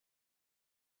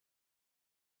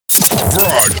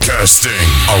Broadcasting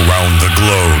around the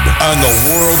globe on the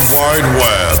World Wide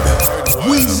Web.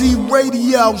 Weezy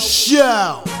Radio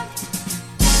Show.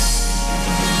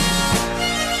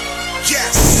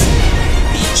 Yes.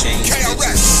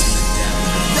 KRS.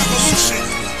 Revolution.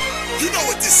 You know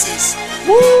what this is.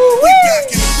 Woo! We back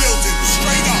in the building.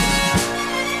 Straight up.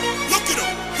 Look at him.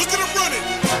 Look at him running.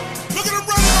 Look at him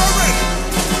running already.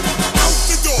 Out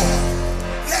the door.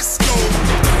 Let's go.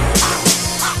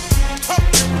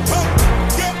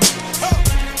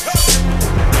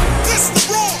 This the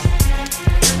raw.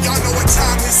 Y'all know what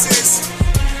time this is.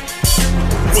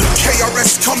 When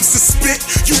KRS comes to spit,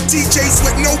 you DJs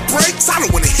with no breaks, I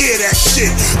don't wanna hear that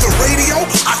shit. The radio,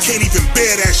 I can't even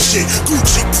bear that shit.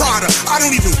 Gucci, Prada, I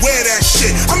don't even wear that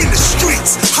shit. I'm in the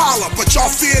streets, holla, but y'all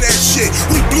fear that shit.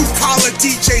 We blue collar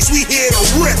DJs, we here to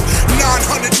rip.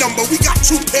 900 number, we got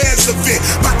 2 pairs of it.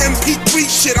 My MP3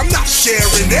 shit, I'm not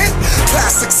sharing it.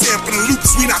 Classic sampling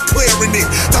loops, we not clearing it.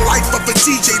 The life of a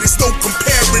DJ, there's no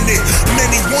comparing it.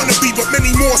 Many wanna be, but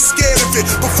many more scared of it.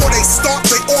 Before they start,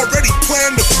 they already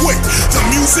plan to quit. The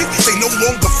music, they no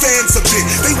longer fans of it.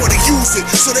 They wanna use it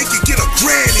so they can get a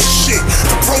grand and shit.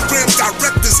 The program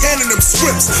directors handing them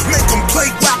scripts, make them play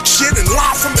rap shit and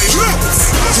lie from their lips.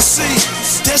 You see,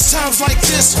 there's times like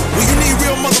this where you need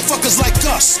real motherfuckers like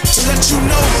us to let you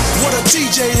know what a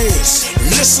DJ is.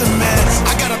 Listen, man,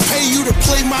 I gotta pay you to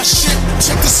play my shit.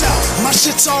 Check this out, my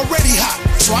shit's already hot,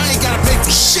 so I ain't gotta pay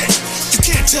for shit. You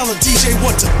can't tell a DJ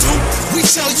what to do. We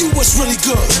tell you what's really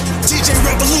good. DJ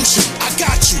Revolution, I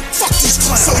got you. Fuck these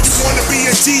clowns. So you wanna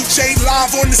be a DJ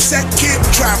live on the set, kid?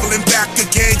 Traveling back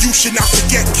again, you should not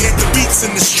forget, kid. The beats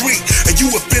in the street, and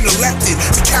you have been elected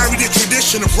to carry the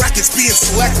tradition of records being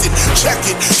selected. Check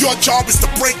it, your job is to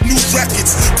break new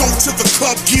records. Go to the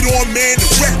club, get on, man,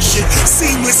 and wreck shit.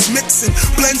 Seamless mixing,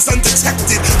 blends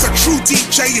undetected. The true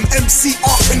DJ and MC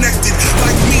are connected.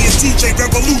 Like me and DJ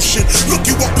Revolution, look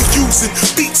at what we're using.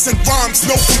 Beats and rhymes,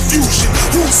 no confusion.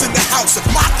 Who's in the house? If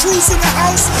my crew's in the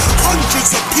house, hundreds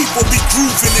of people be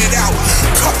grooving it out.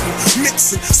 Cutting,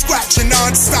 mixing, scratching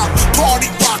non-stop. Party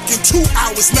rocking 2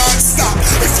 hours non-stop.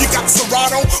 If you got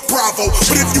Serato, bravo.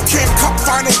 But if you can't cut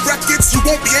vinyl records, you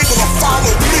won't be able to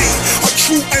follow me. A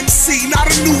true MC, not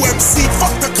a new MC.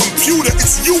 Fuck the computer,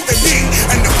 it's you and me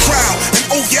and the crowd. And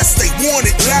oh yes, they want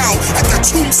it loud. At the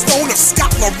tombstone of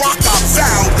Scott LaRock, I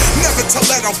vowed never to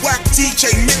let a whack DJ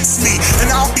mix me.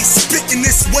 And I'll be spitting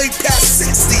this way past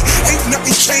 60. Ain't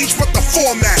nothing changed but the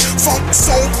format. Funk,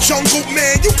 soul, jungle,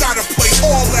 man, you gotta play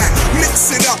all that.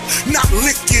 Mix it up, not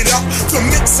lick it up. The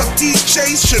mix of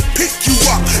DJs should pick you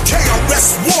up.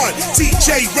 KRS-One,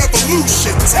 DJ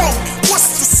Revolution. Tell me,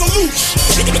 what's the solution?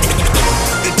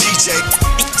 The DJ.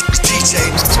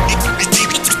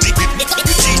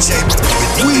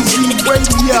 Weezy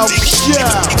Radio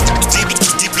Show.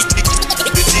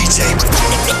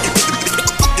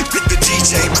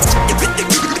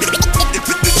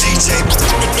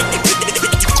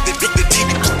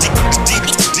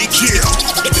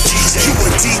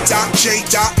 J.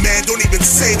 Man, don't even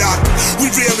say that. We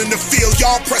real in the field,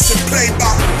 y'all pressing play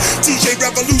by. DJ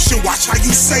Revolution, watch how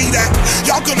you say that.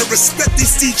 Y'all gonna respect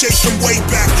these DJs from way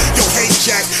back. Yo, hey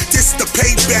Jack, this the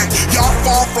payback. Y'all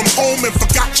far from home and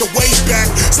forgot your way back.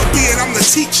 So being I'm the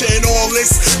teacher in all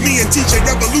this, me and DJ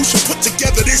Revolution put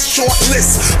together this short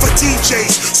list for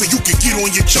DJs so you can get on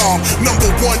your job. Number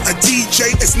 1, a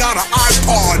DJ is not an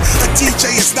iPod. A DJ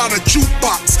is not a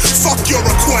jukebox. Fuck your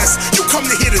request. You come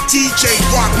to hear the DJ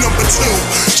rock. Number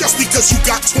 2, just because you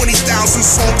got 20,000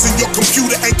 songs in your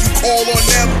computer and can call on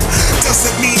them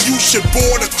doesn't mean you should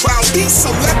bore the crowd. Be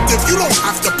selective, you don't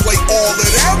have to play all of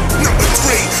them. Number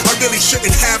 3, I really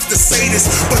shouldn't have to say this,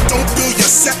 but don't build your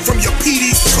set from your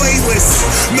PD's playlist.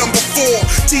 Number 4,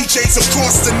 DJs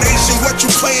across the nation, what you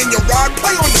play in your ride,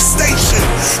 play on the station.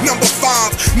 Number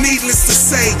 5, needless to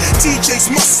say, DJs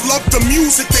must love the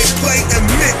music they play and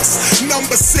mix.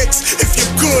 Number 6, if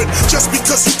you're good, just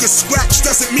because you can scratch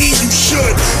doesn't mean you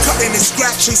should. Cutting and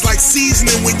scratching's like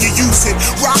seasoning when you use it.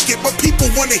 Rock it, but people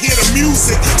wanna hear the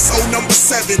music. So number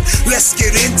 7, let's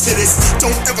get into this.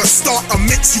 Don't ever start a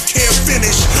mix you can't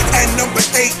finish. And number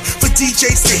 8, for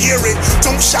DJs to hear it,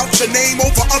 don't shout your name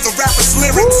over other rappers'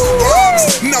 lyrics.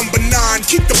 Rhymes. Number 9,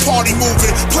 keep the party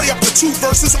moving. Play up the 2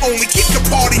 verses only, keep the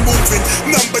party moving.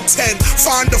 Number 10,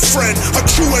 find a friend, a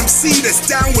true MC that's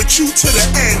down with you to the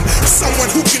end. Someone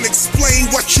who can explain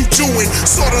what you doing,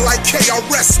 sorta like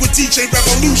KRS with DJ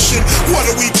Revolution. What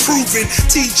are we proving?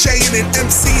 DJing and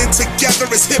MCing together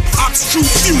is hip-hop's true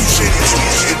fusion.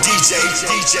 DJ.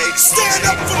 Stand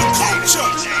up for the culture.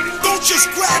 Don't just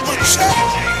grab a check.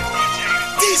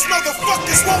 These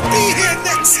motherfuckers won't be here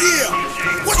next year.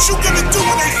 What you gonna do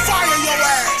when they fire your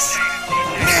ass?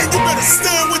 Man, you better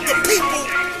stand with the people.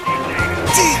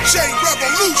 DJ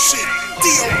Revolution,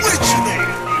 the original.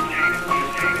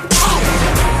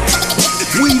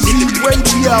 Weezy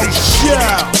Radio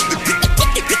Show.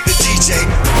 The DJ.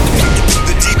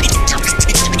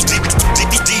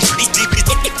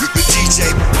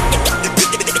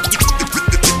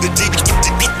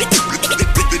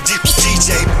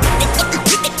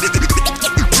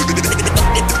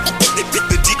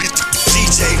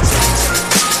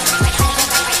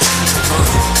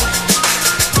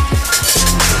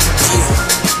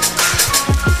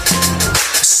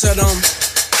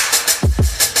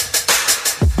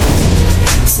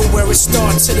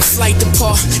 Start to the flight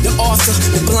depart, the author,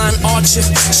 the blind archer.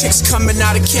 Chicks coming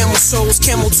out of camel toes,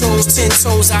 10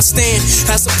 toes I stand,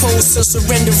 as opposed to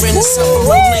surrendering in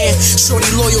suffering land.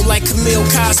 Shorty loyal like Camille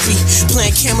Cosby,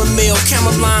 playing chamomile,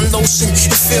 cameline lotion,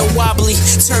 it feel wobbly,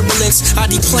 turbulence, I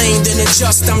deplane, then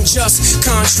adjust, I'm just,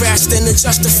 contrast, then the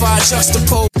justify,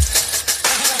 juxtapose.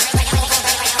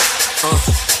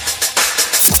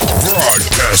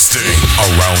 Broadcasting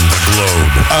around the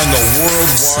globe on the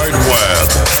World Wide Web.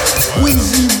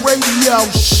 Weezy Radio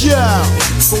Show.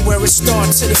 From where it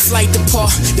starts to the flight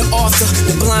depart, the author,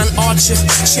 the blind archer.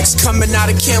 Chicks coming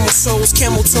out of camel toes,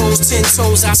 10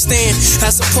 toes I stand,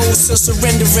 as opposed to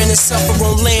surrendering and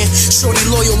suffering land. Shorty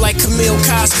loyal like Camille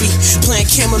Cosby,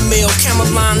 playing chamomile,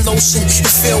 cameline lotion, it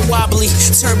feel wobbly,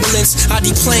 turbulence, I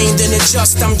deplane, then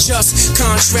adjust, I'm just,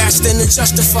 contrast, then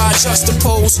justify,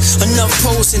 juxtapose, enough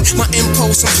posing, my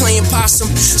impulse, I'm playing possum,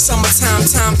 summertime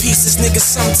timepieces, niggas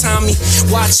sometime me,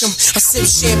 watch them, I sip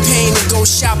champagne and go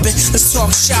shopping, let's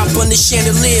talk shop under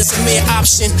chandeliers, a mere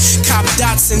option, cop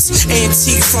Dotsons,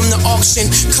 antique from the auction,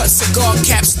 cut cigar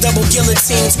caps, double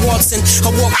guillotines, Watson,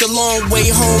 I walked a long way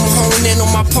home, honed in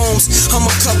on my poems, I'm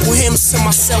a couple hymns to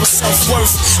myself,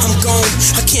 self-worth, I'm gone,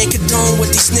 I can't condone what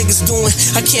these niggas doing,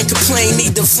 I can't complain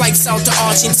either, flights out to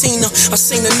Argentina, I've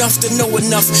seen enough to know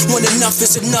enough, when enough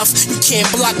is enough, you can't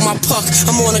block my puck,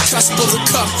 I'm on the cusp of the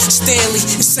cup, Stanley,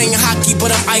 this ain't hockey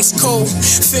but I'm ice cold,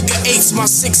 figure eights, my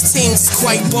 16's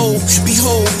quite bold,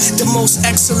 behold, the most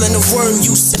excellent of word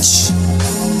usage,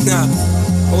 nah,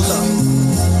 hold up,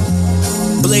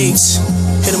 Blades,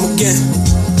 hit him again,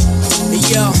 hey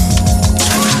yo.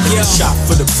 Yeah. Shot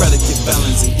for the predicate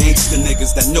felons and gangster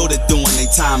niggas that know that doing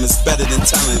their time is better than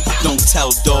telling. Don't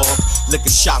tell, dawg. Lick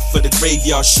a shot for the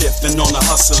graveyard shift and on the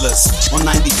hustlers. On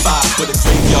 95 for the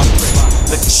graveyard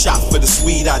grip. Lick a shot for the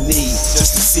weed I need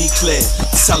just to see clear.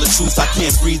 Tell the truth, I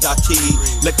can't breathe, I key.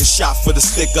 Lick a shot for the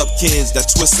stick up kids that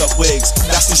twist up wigs.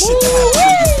 That's the shit that happens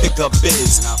when you pick up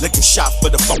biz. Lick a shot for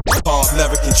the car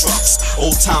American trucks.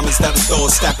 Old timers that'll throw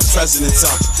a stack of presidents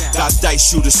up. Got dice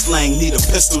shooter slang, need a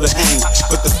pistol to hang.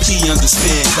 But the P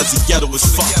understand, cause the ghetto is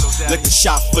fucked. Lick a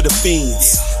shot for the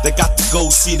fiends that got to go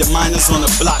see the miners on the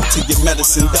block to get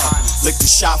medicine up. Lick a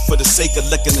shot for the sake of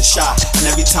licking the shot. And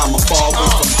every time I fall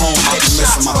away from home, I be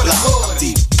missing my block.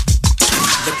 Deep.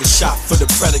 Lick a shot for the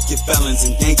predicate felons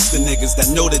and gangster niggas that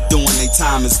know that doing their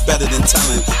time is better than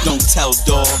telling. Don't tell,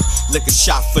 dawg. Lick a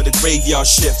shot for the graveyard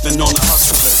shift and on the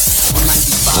hustlers. On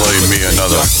 95 Play me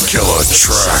another killer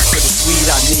track. For the weed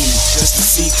I need just to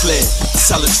see clear.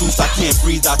 Tell the truth, I can't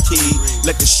breathe, I key.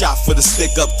 Lick a shot for the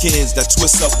stick up kids that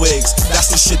twist up wigs.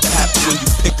 That's the shit that happens when you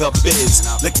pick up biz.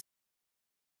 Lick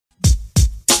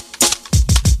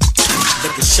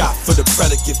a shot for the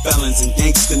predicate felons and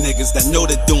gangster niggas that know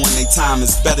that doing their time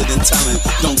is better than telling.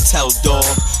 Don't tell, dawg.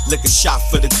 Lick a shot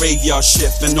for the graveyard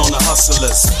shift and on the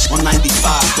hustlers. On 95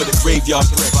 for the graveyard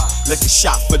grip. Lick a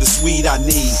shot for this weed I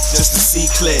need just to see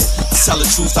clear. Tell the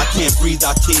truth, I can't breathe,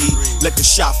 I key. Lick a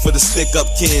shot for the stick up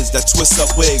kids that twist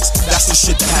up wigs. That's the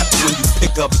shit that happens when you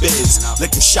pick up biz.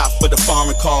 Lick a shot for the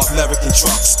foreign car American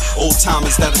trucks. Old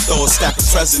timers that'll throw a stack of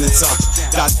presidents up.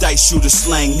 Got dice shooter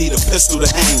slang, need a pistol to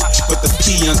hang. But the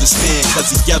P understand,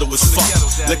 cause the ghetto is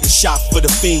fucked. Lick a shot for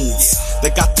the fiends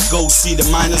that got to go see the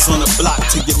miners on the block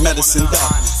to get medicine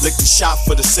up. Lick a shot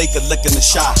for the sake of licking the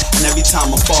shot. And every time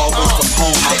I fall away from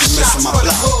home, I be missing my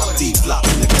block. Deep block,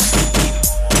 nigga.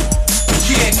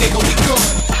 Yeah, nigga, we good.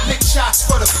 Lick shots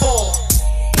for the poor.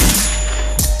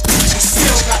 We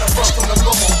still gotta run from the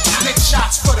law. Lick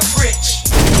shots for the rich.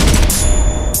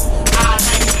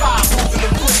 I-95 moving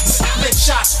the bricks. Lick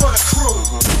shots for the crew.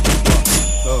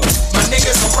 My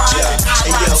niggas are riding, I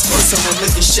ride. Hey yo, first I'm gonna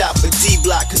lick a shot for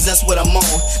D-Block, cause that's what I'm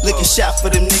on. Lick a shot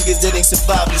for them niggas that ain't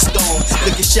survived the storm.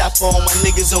 Lick a shot for all my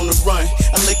niggas on the run.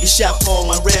 I lick a shot for all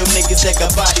my real niggas that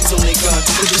got bodies on their gun.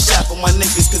 Lick a shot for my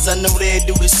niggas, cause I know they'll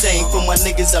do the same. For my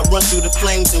niggas, I run through the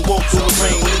flames and walk through the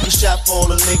rain. Lick a shot for all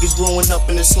the niggas growing up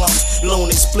in the slums, blowing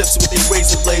their spliffs with their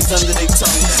razor blades under their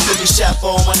tongue. Lick a shot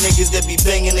for all my niggas that be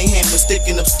banging their hammers,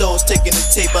 sticking up stores, taking the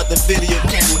tape out the video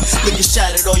camera. Lick a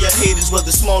shot at all your haters,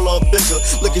 whether small or bigger.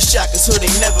 Lick a shot cause hood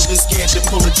ain't never been scared to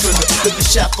pull a trigger. Lick a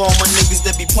shot for all my niggas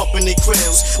that be pumping their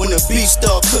krills. When the beef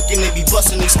start cooking, they be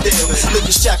busting their still. Lick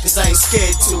a shot cause I ain't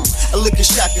scared to. I lick a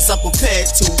shot cause I'm prepared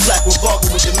to. Black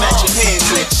revolver with the matching hands.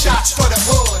 Lick shots for the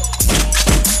hood.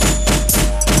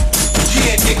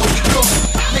 Yeah, nigga, we good.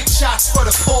 Lick shots for the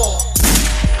poor.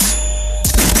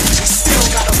 We still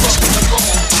gotta work for the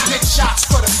goal. Lick shots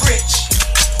for the rich.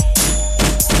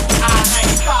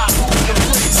 I-95 moving the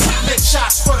police. Lick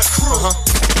shots for the crew.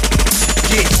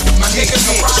 Yeah, my niggas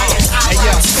are riding. Hey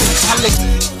yo, I lick.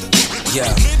 Yeah.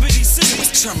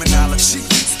 Terminology.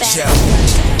 Yo.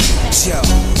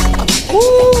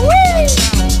 Woo-wee.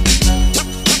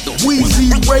 Weezy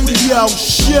Radio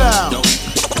Show.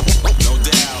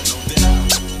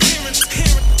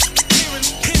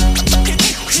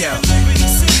 Yo.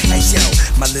 Hey yo,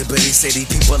 my Liberty City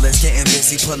people is getting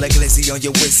busy. Pull a glizzy on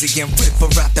your wizzy and rip her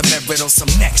out the merit on some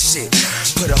next shit.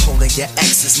 Put a hole in your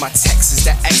X's, my text is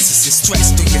the exorcist.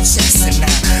 Stretch through your chest and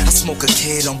now I smoke a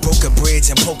kid on Broken Bridge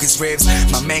and poke his ribs.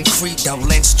 My man creep down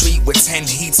Lynch Street with 10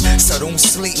 heats, so don't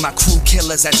sleep. My crew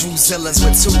killers at Druzillas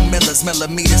with 2 millers,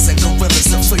 millimeters and gorillas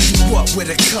to fill you up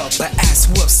with a cup, but ass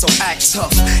whoop, so act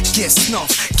tough. Get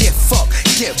snuffed, get fucked,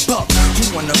 get bucked.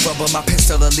 Who wanna rubber my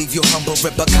pistol to leave you humble?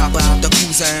 Rip a copper out the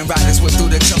cruiser and riders whip through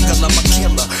the jungle. I'm a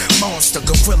killer, monster,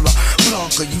 gorilla,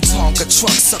 Blanca, you Tonka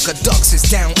truck sucker ducks is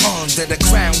down under the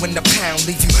ground when the pound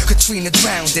leave you Katrina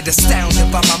drowned. Astounded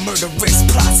by my murderous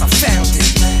plots, I found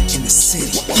it in the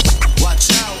city. Watch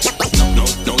out, no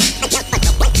doubt.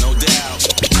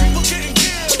 People getting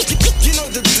killed, you know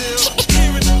the deal.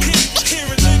 Here in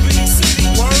Liberty City.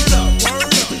 Word up.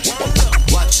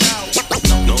 Watch out,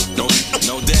 no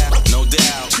doubt.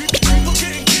 People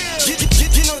getting killed,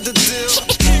 you know the deal.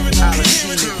 Here in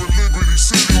Liberty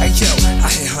City. Hey yo,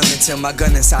 I hit hunting till my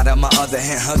gun inside of my other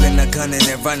hand, hugging the gun and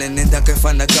then running and ducking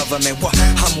from the government. What?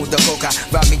 Hamu the coca,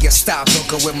 rob me a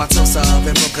stockbroker with my Tulsa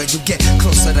oven booker. You get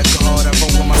closer to God, I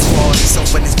roll with my squad. It's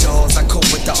open his jaws, I cope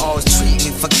with the odds. Treat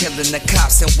me for killing the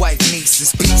cops and white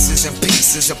nieces, pieces and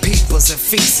pieces of peoples and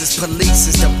feces. Police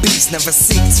is the beast, never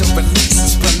seek to release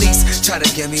his police. Try to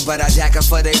get me, but I jack up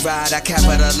for they ride. I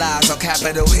capitalize on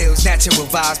Capitol Hills, natural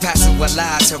vibes, passive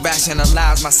lies to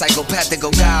rationalize my psychopathic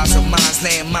guys of minds,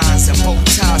 landmines and bow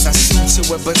ties. I shoot you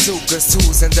with bazookas,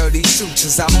 tools and dirty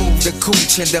shooters. I move the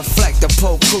cooch and deflect the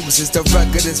pole cruisers. The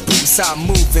ruggedest boots I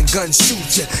move and gun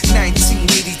shoot ya.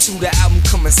 1982, the album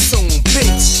coming soon,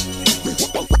 bitch.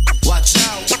 Watch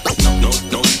out, no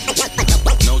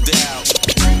doubt.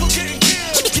 People getting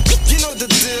killed, you know the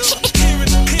deal. Here in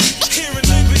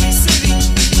Liberty City.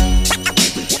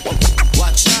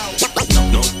 Watch out,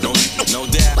 no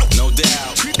doubt.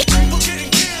 People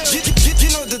getting killed, you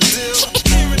know the deal.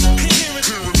 Here in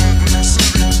Liberty City.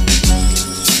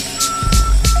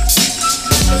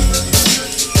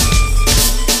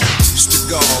 It's the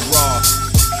God Raw.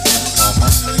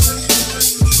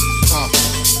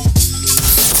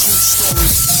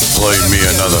 Play me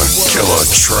another killer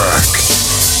track.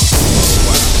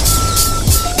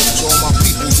 To all my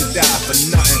people that die for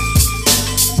nothing.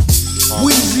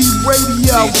 Weezy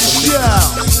Radio Show.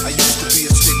 I used to be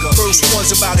a stick-up. First one's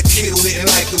about a kid who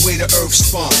didn't like the way the earth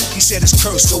spun. He said it's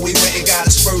cursed, so he went and got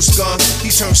his first gun.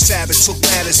 He turned savage, took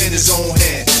matters in his own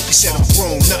hand. He said I'm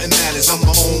grown, nothing matters, I'm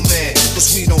my own man.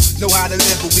 Cause we don't know how to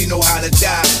live, but we know how to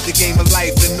die. The game of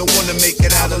life and no one to make it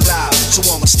out alive. So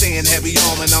I'ma stay in heavy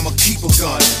armor and I'ma keep a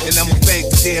gun. And I'ma bank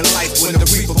the day of life when the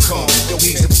reaper come. Yo,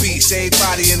 he's a beast,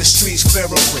 everybody in the streets fear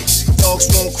him.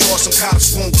 Dogs won't cross him,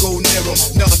 cops won't go near him.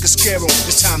 Nothing can scare him,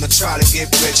 it's time to try to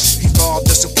get rich. He robbed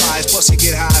the supplies, plus he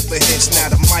get high for hits. Now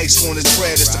the mic's on his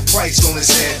bread, it's the price on his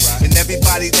head. And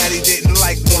everybody that he didn't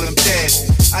like want him dead.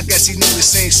 I guess he knew the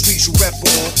same streets you rep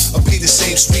on, or be the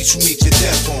same streets you meet your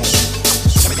death on.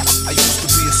 I used to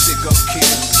be a stick-up kid.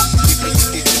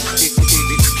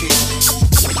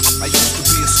 I used to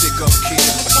be a stick-up kid.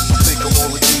 Think of all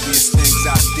the devious things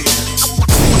I did.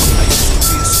 I used to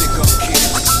be a stick-up kid.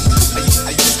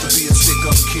 I used to be a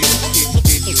stick-up kid.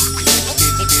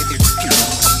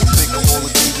 Think of all the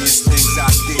devious things I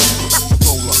did.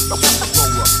 Roll up. This is the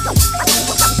hold up.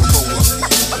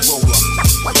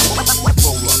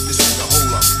 Roll up. This is the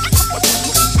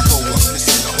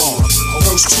hold up.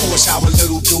 Verse 2 is how a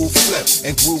little dude flipped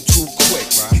and grew too quick. quick.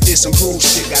 He did some rude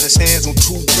shit, got his hands on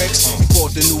 2 bricks. He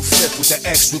bought the new flip with the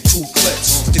X with 2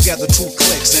 clips. Together 2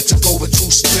 clicks and took over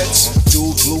 2 strips.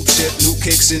 Dudes, blue tip, new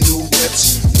kicks and new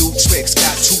whips. New tricks,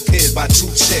 got 2 kids by 2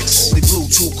 chicks. They blew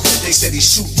too quick, they said he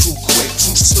shoot too quick,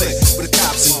 too slick. With the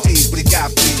cops and D's, but he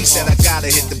got beat. He said I gotta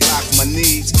hit the block for my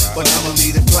needs, but I'ma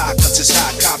leave the block cause it's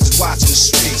hot, cops is watching the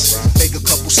streets. Make a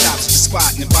couple stops at the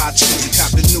spot and buy trees. He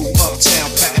copped the new uptown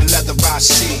patent leather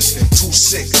Rashid. Too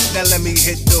sick, now let me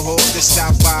hit the hood. This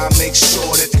stop by, make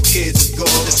sure that the kids are good.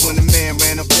 That's when the man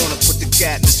ran up on him, put the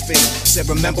gat in his face. Said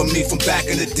remember me from back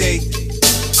in the day?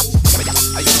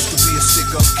 I used to be a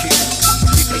sick up kid.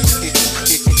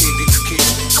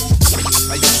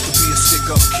 I used to be a sick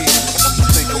up kid.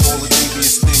 Think of all the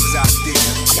devious things I did.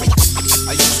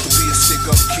 I used to be a sick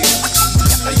up kid.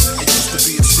 I used to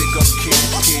be a sick up kid.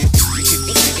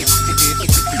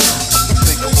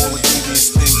 Think of all the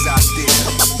devious things I did.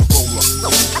 Roll up.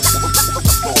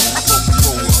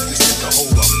 This is the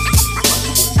hold up.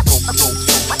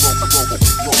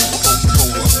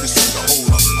 This is the hold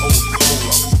up.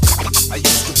 I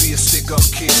used to be a sick up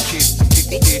kid.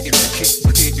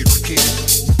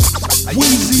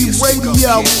 Weezy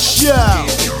Radio Show.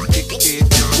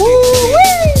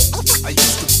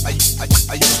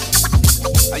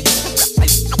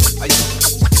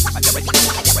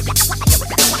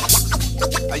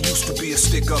 I used to be a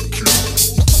stick up kid.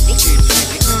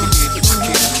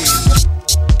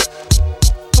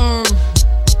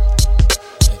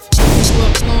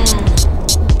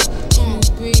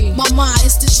 Mama,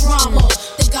 it's the drama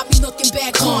that got me looking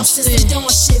back on since the dawn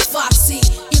shit. Foxy,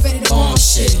 you ready to bomb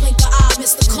shit? Blink an eye,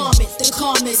 Mr. Comet. The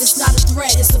comment, it's not a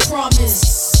threat, it's a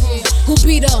promise. Who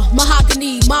beat her?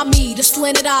 Mahogany, mommy, the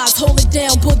slanted eyes, hold it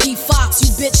down, Boogie Fox.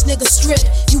 You bitch niggas strip,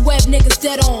 you web niggas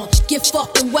dead on. Get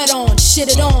fucked and wet on, shit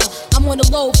it on. I'm on the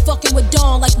low, fucking with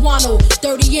Dawn like Wano.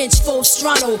 30-inch, full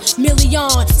strano,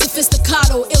 million,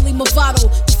 sophisticado, illy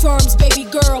movado. The firm's baby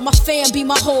girl, my fam be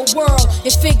my whole world.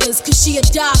 It figures, cause she a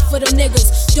die for them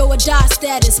niggas. Do or die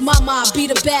status, mama be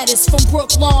the baddest. From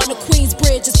Brooklyn to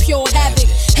Queensbridge, it's pure havoc.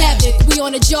 We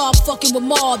on a job fucking with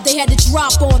Mob, they had to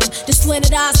drop on him. The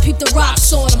slanted eyes peep the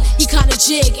rocks on him. He kinda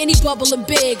jig, and he bubbling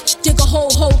big. Dig a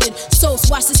hole holding, Sos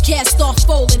watch this cat start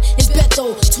folding. It's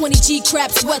Beto, 20G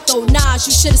craps wet though. Nas,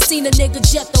 you should've seen a nigga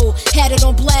jet though. Had it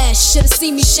on blast, should've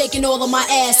seen me shaking all of my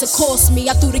ass. It cost me,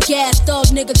 I threw the gas, thug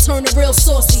nigga turning real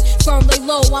saucy. Firm lay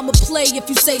low, I'ma play if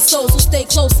you say so. So stay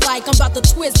close like I'm about to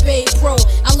twist, babe, bro.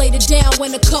 I laid it down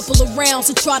when a couple of rounds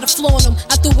to try to flaunt him.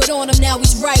 I threw it on him, now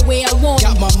he's right where I want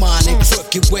him. Got my mind in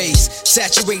crooked ways,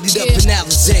 saturated up in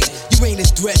Alizé. You ain't a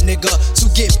threat, nigga, so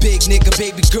get big, nigga.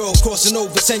 Baby girl crossing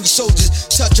over, send your soldiers,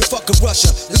 touch a fucking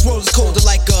Russia. This world is colder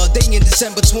like a day in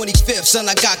December 25th. Son,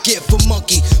 I got gift for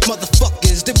monkey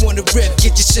motherfuckers. They wanna rip,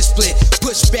 get your shit split.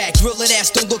 Push back, drill it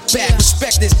ass, don't look back.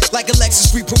 Respect this, like a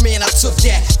Lexus Reaper, man, I took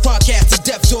that. Podcast to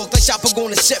death talk, like Chopper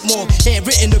gonna set more.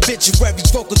 Handwritten obituaries,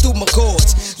 vocal through my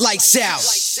chords. Lights out.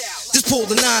 Just pull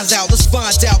the nines out, let's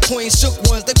find out. Pointing shook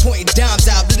ones, they pointing dimes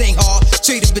out. It ain't hard,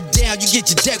 straight up and down, you get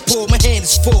your deck pulled. My hand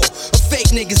is full of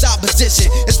fake niggas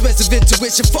opposition. Expensive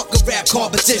intuition, fuck a rap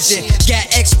competition. Got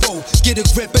expo, get a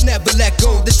grip and never let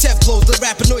go. The tech blows, the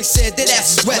rapinoid said that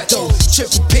ass is wet though.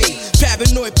 Triple P,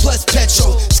 paranoid plus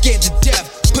petrol. Scared to death,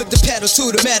 put the pedal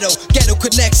to the metal. Ghetto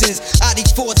connections,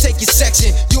 ID4, take your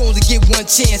section. You only get one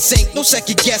chance, ain't no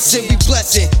second guessing. We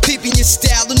blessing, peeping your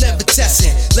style and never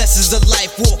testing. Lessons of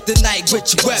life, walk the night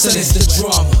with your weapon. It's the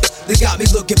drama, they got me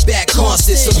looking back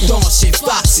constant. Some dawn shit,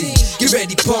 Foxy, get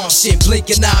ready, bomb shit.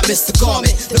 Blinking eye, Mr.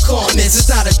 Comment. The comments, it's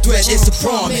not a threat, it's a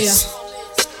promise.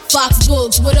 Fox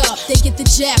Bulls, what up? They get the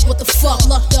jack, what the fuck?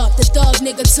 Lucked up, the thug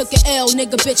nigga took an L,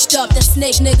 nigga bitched up. That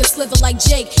snake nigga slither like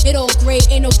Jake. It all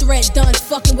great, ain't no threat done.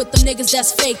 Fucking with them niggas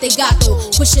that's fake, they got though.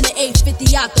 Pushing the 850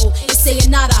 yato, they saying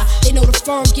nada. They know the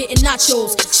firm getting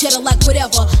nachos. Cheddar like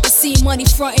whatever, I see money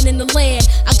frontin' in the land.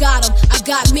 I got him, I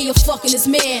got me, a fucking his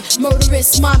man.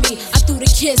 Murderous mommy, I threw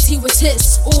the kiss, he was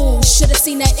his. Ooh, should've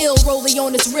seen that ill rollie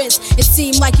on his wrist. It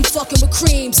seemed like he fucking with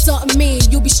cream, something mean.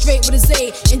 You be straight with his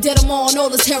A, and dead him on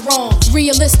all his hair wrong.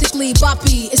 Realistically,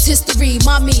 Boppy, it's history.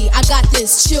 Mommy, I got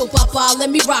this. Chill, Papa,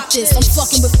 let me rock this. I'm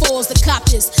fucking with fours to cop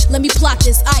this. Let me plot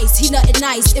this ice. He nothing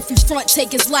nice. If he front,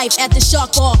 take his life at the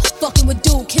shark bar. Fucking with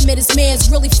Duke, him and his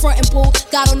man's really frontin', boo.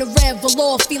 Got on the red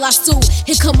velour, feel I suit.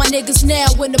 Here come my niggas now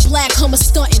when the black Hummer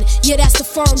stuntin'. Yeah, that's the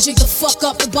firm, jig the fuck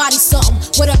up the body something.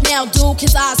 What up now, Duke?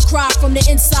 His eyes cry from the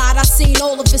inside. I seen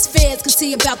all of his fans, cause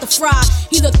he about to fry.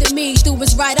 He looked at me through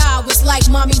his right eye, was like,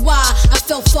 mommy, why? I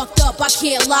felt fucked up, I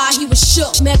can't lie. He was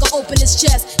shook, mega open his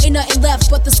chest. Ain't nothing left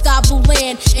but the sky blue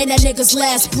land and that nigga's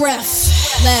last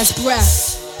breath. Last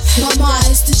breath. My mind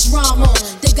is the drama.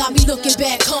 They got me looking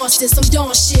back constant. Some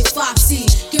dawn shit, Foxy.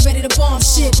 Get ready to bomb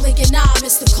shit. Blinking eye,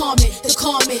 Mr. Comment. The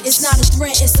comment is not a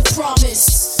threat, it's a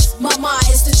promise. My mind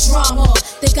is the drama.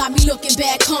 They got me looking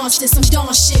back constant. Some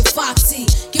dawn shit, Foxy.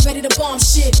 Get ready to bomb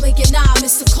shit. Blinking eye,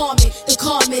 Mr. Comment. The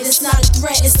comment is not a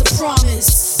threat, it's a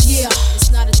promise. Yeah,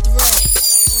 it's not a threat.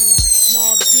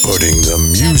 Putting the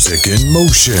music in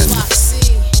motion.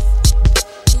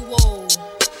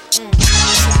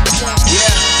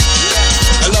 Yeah.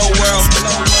 Hello world.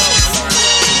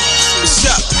 What's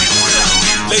up?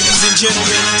 Ladies and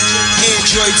gentlemen,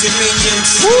 androids and minions.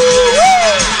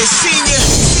 It's Senior.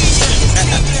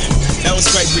 That was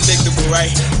quite predictable,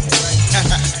 right?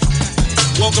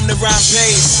 Welcome to Rhyme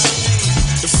Pace,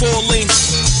 the full length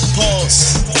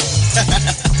pause.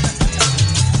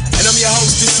 And I'm your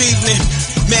host this evening,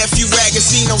 Matthew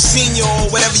Ragazzino Senior,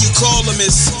 or whatever you call him,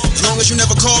 as long as you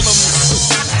never call him.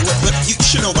 But you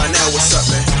should know by now what's up,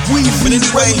 man. But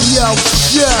anyway, yeah.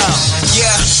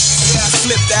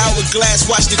 Flip the hourglass,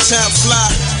 watch the time fly.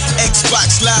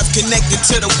 Xbox Live connected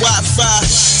to the Wi-Fi.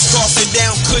 Scarfing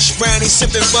down Kush Brownie,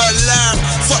 sipping Bud Lime.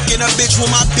 Fucking a bitch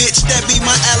with my bitch, that be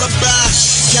my alibi.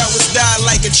 Cowards die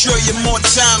like a trillion more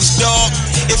times, dog.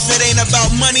 If it ain't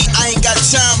about money, I ain't got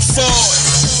time for it.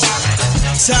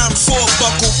 Time for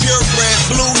buckle, purebred,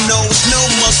 blue nose, no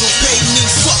muzzle, pay me,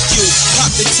 fuck you. Pop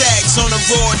the tags on the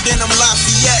road, then I'm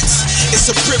Lafayette's. It's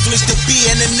a privilege to be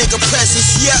in a nigga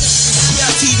presence, yep.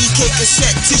 TDK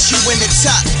cassette, tissue in the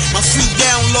top. My free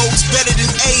downloads better than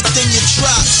anything you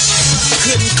drop.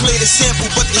 Couldn't clear the sample,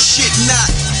 but the shit not.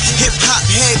 Hip hop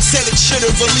head said it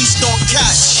should've released on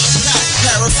Koch.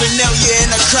 Paraphernalia in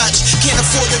a crotch. Can't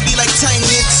afford to be like Tiny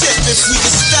and Tip if we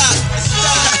can stop.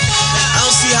 I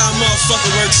don't see how a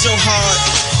motherfucker works so hard,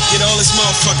 get all this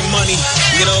motherfucking money,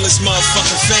 get all this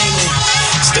motherfucking fame, and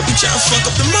still be trying to fuck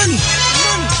up the money.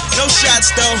 No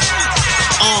shots though.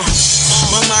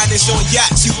 My mind is on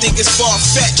yachts, you think it's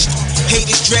far-fetched.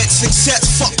 Haters dread success,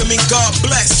 fuck them and God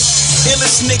bless.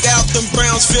 Illest nigga out them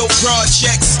Brownsville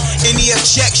projects. Any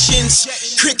objections?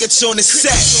 Crickets on the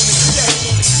set.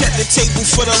 Set the table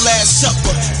for the last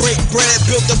supper. Break bread,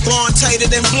 built a bond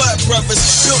tighter than blood brothers.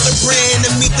 Built a brand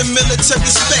to meet the military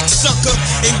spec sucker.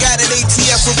 And got it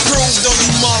ATF approved on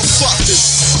you motherfuckers.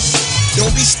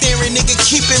 Don't be staring, nigga,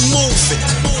 keep it moving.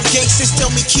 Gangsters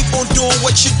tell me keep on doing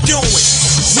what you're doing.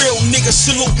 Real niggas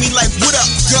salute me like, what up,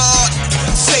 God?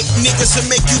 Fake niggas will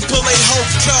make you pull a whole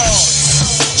card.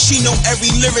 She know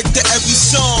every lyric to every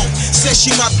song. Says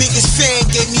she my biggest fan,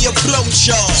 gave me a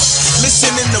blowjob.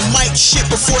 Listening to mic shit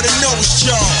before the nose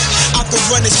job. I could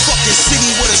run this fucking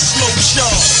city with a slow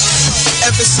job.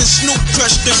 Ever since Snoop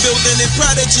crushed the building and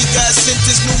Prodigy got sent,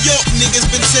 this New York niggas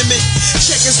been timid.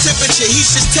 Check his temperature, he's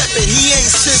just tepid, he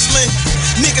ain't sizzling.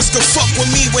 Niggas can fuck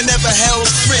with me whenever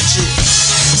hell's frigid.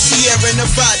 Sierra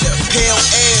Nevada, pale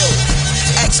ale.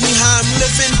 Ask me how I'm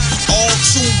living, all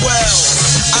too well.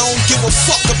 I don't give a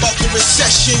fuck about the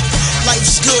recession.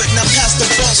 Life's good, now pass the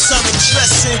balsamic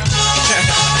dressing.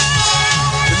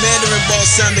 The Mandarin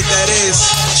balsamic, that is.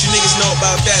 You niggas know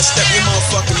about that, step your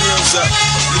motherfucking meals up.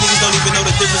 You niggas don't even know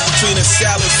the difference between a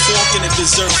salad fork and a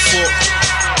dessert fork.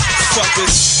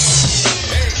 Fuckers.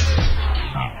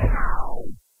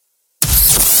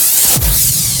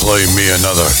 Play me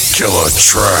another killer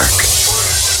track.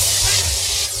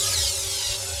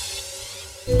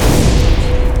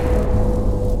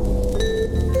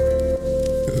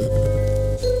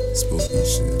 Spooky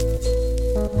shit.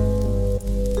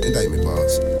 Indictment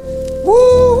boss.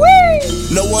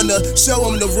 No one to show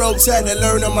them the ropes, had to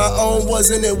learn on my own.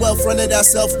 Wasn't it well fronted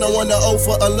ourselves, no one to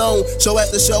offer alone. Show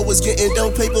after show was getting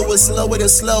dope, paper was slower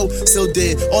than slow. Still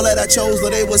did all that I chose,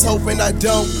 but they was hoping I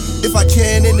don't. If I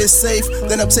can and it's safe,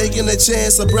 then I'm taking a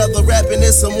chance. A brother rapping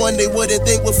is someone they wouldn't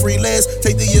think would freelance.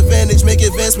 Take the advantage, make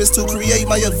advancements to create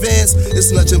my advance.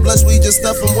 It's nothing blush, we just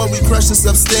stuff from when we crush the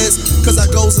substance. Cause our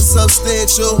goals are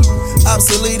substantial.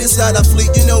 Obsolete inside our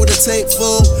fleet, you know the tank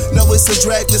full. No, it's a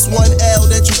drag, this one L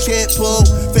that you can't pull.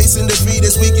 Facing defeat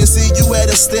as we can see you at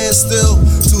a standstill.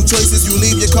 Two choices, you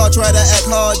leave your car, try to act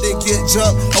hard, then get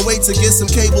jumped. Or wait to get some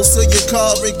cables to your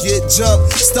car and get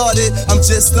jumped. Started, I'm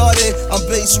just started, I'm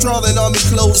based strolling, army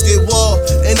clothes get wall.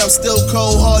 And I'm still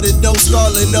cold-hearted, no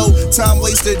stalling, no time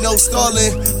wasted, no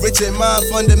stalling. Rich in mind,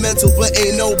 fundamental, but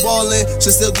ain't no ballin'.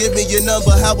 Should still give me your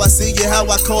number, how I see you, how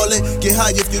I call it. Get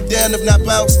high if you down, if not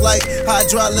bounce like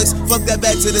hydraulics. Fuck that,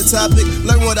 back to the topic,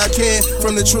 learn what I can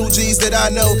from the true G's that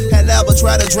I know. Had Albert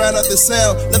try to drown out the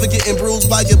sound, never getting bruised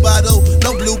by your bottle.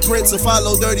 No blueprints to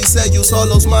follow, dirty cells, all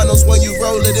those monos when you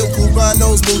roll it in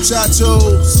cubanos,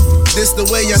 muchachos. This the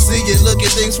way I see it, look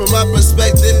at things from my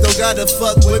perspective. Don't gotta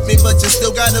fuck with me, but you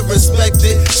still gotta respect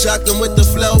it. Shock them with the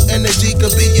flow, energy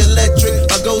could be electric.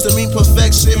 My goals to mean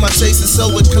perfection, my taste is so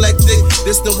eclectic.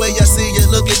 This the way I see it,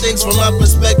 look at things from my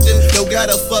perspective. Don't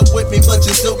gotta fuck with me, but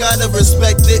you still gotta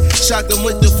respect it. Shock them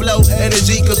with the flow,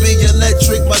 energy could be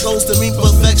electric. My goals to mean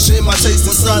perfection, my taste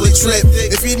is so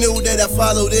eclectic. If you knew that I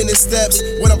followed in his steps,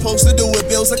 what I'm supposed to do with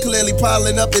bills are clearly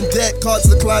piling up in debt. Cards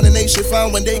declining, nation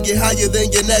found when they get higher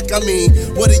than your neck. I mean,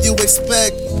 what do you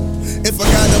expect? If I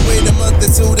gotta wait a month or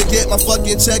two to get my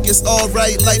fucking check, it's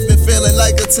alright. Life been feeling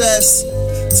like a test.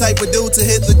 Type of dude to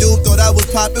hit the dude, thought I was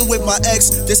popping with my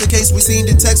ex. Just in case we seen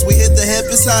the text, we hit the head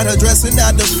beside her dressing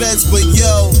out the fence. But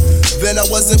yo, then I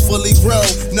wasn't fully grown.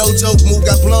 No joke, move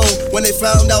got blown when they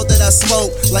found out that I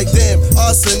smoke. Like damn,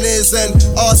 arson is and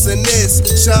arson is.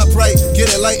 Shine bright, get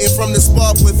enlightened from the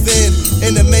spark within.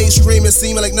 In the mainstream, it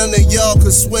seemed like none of y'all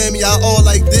could swim. Y'all all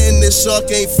like then, this shark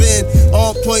ain't fin.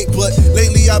 On point, but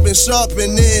lately I've been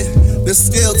sharpening the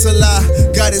skill till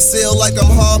I got it sealed like I'm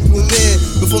harpooning.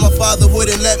 Before my father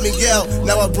wouldn't let me out.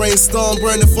 Now I brainstorm,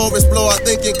 burn the forest, blow out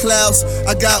thinking clouds.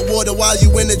 I got water while you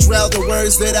in the drought. The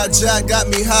words that I jot got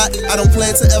me hot. I don't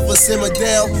plan to ever simmer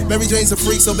down. Mary Jane's a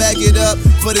freak, so back it up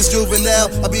for this juvenile.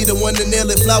 I'll be the one to nail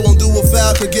it, fly won't do a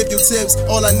foul. Could give you tips,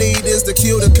 all I need is to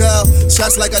cue the call.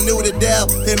 Shots like I knew the Dow.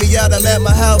 Hear me out, I'm at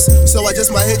my house, so I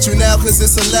just might hit you now cause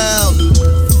it's allowed.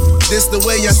 This the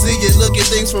way I see it, look at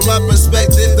things from my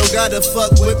perspective. Don't gotta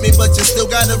fuck with me, but you still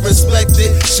gotta respect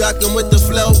it. Shock them with the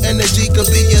flow, energy could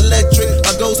be electric.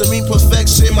 My goals to mean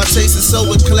perfection, my taste is so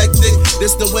eclectic.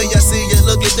 This the way I see it,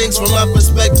 look at things from my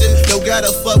perspective. Don't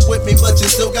gotta fuck with me, but you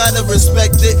still gotta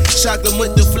respect it. Shock them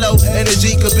with the flow,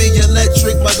 energy could be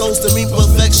electric. My goals to mean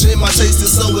perfection, my taste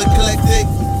is so eclectic.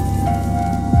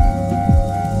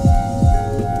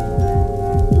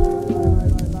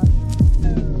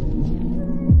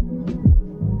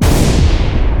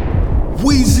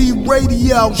 Weezy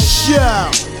Radio Show.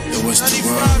 Yo, what's the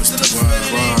word? What's the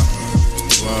word?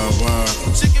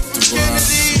 Chicken from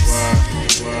Kennedy's.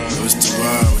 What's the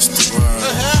word? What's the word?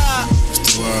 What's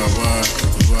the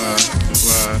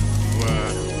word?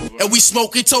 And we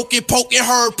smoking, token, poking,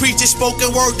 heard preaching spoken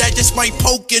word that just might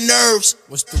poke your nerves.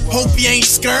 Hope you ain't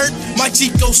scared, my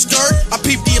Chico skirt. I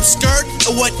peep the obscure,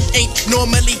 and what ain't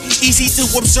normally easy to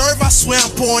observe. I swear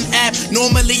I'm pouring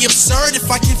abnormally absurd. If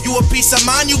I give you a piece of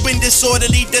mind, you've been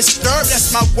disorderly disturbed. That's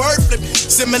my word flip,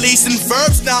 similes and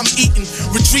verbs. Now I'm eating,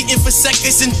 retreating for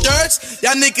seconds and thirds.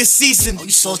 Y'all niggas seasoned.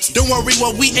 Don't worry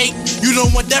what we ate, you don't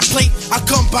want that plate. I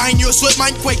combine yours with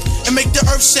mine quake and make the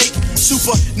earth shake.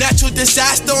 Supernatural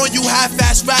disaster on you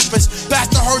half-ass rappers.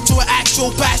 Pastor heard to an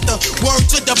actual pastor. Word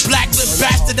to the black lip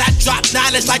bastard. I drop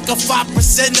knowledge like a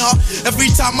 5%er. Every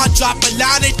time I drop a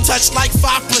line, it touch like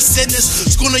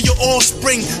 5%ers. Schooling your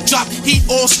offspring. Drop heat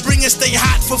all spring and stay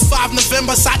hot for 5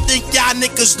 Novembers. I think y'all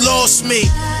niggas lost me.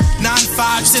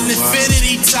 9-5 till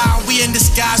infinity time. We in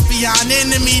disguise beyond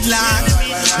enemy line.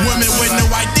 Women with no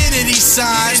identity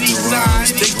signs.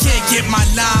 They can't get my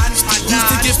line. Used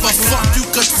to give a fuck you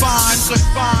could find.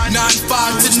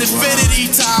 9-5 till infinity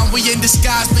time. We in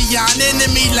disguise beyond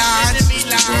enemy line.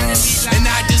 And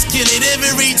I just get it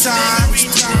every time.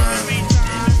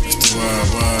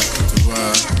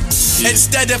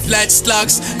 Instead of lead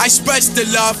slugs, I spread the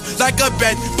love like a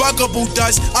bed bugaboo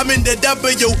does. I'm in the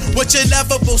W with your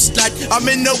lovable slut. I'm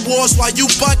in the wars while you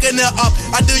bugging her up.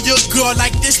 I do your girl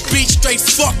like this beat straight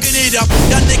fucking it up.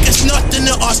 Y'all niggas nothing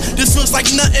to us. This feels like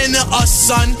nothing to us,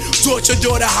 son. Taught your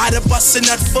daughter how to bust a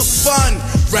nut for fun.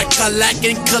 Recollect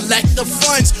and collect the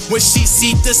funds when she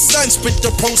see the sun. Split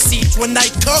the proceeds when I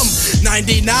come.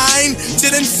 99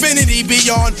 till infinity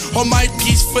beyond. On my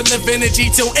peace full of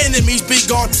energy till enemies be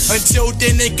gone. Until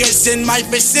the niggas in my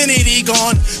vicinity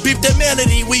gone. Beep the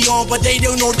melody we on, but they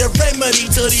don't know the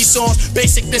remedy to these songs.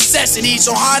 Basic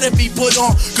necessities on how to be put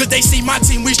on. Cause they see my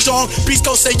team we strong. Please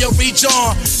go say you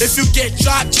rejoin. If you get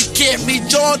dropped, you can't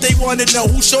rejoin. They wanna know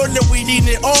who shoulder we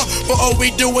leading on. But all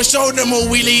we do is show them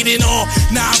who we leading on.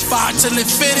 9-5 till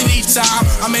infinity time.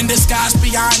 I'm in disguise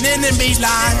beyond enemy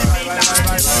line.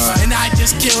 And I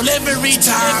just kill every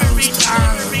time.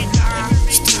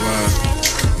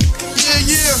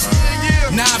 Yeah.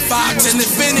 9-5 till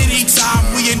infinity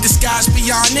time. We in disguise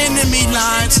beyond enemy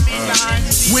lines.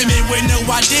 Women with no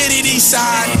identity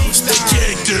signs. They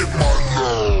can't get my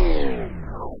love.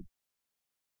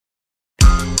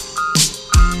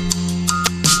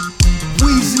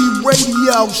 Weezy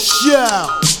Radio Show.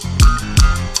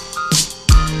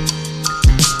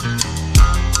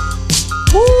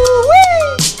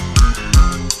 Woo-wee!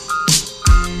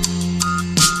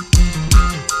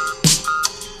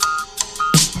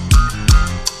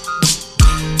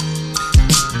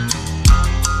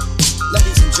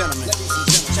 Ladies and gentlemen,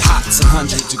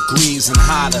 100 degrees and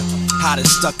hotter.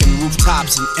 Hottest stuck in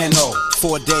rooftops in NO.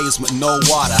 4 days with no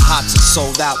water. Hot's a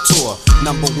sold out tour.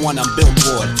 #1 on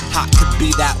Billboard. Hot could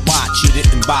be that watch you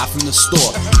didn't buy from the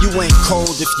store. You ain't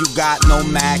cold if you got no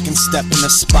Mac and step in the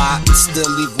spot and still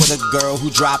leave with a girl who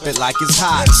drop it like it's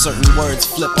hot. Certain words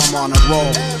flip, I'm on a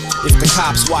roll. If the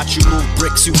cops watch you move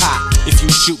bricks, you hot. If you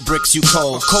shoot bricks, you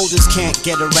cold. Coldest can't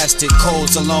get arrested.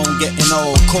 Cold's alone getting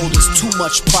old. Cold is too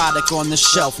much product on the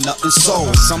shelf, nothing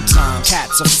sold. Sometimes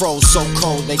cats are froze so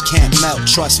cold they can't melt.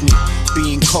 Trust me,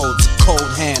 being cold's a cold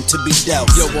hand to be dealt.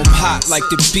 Yo, I'm hot like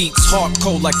the beats, hard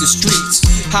cold like the streets.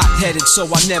 Hot-headed so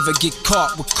I never get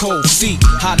caught with cold feet.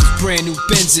 Hot as brand new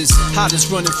Benzes, hot as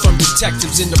running from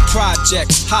detectives in the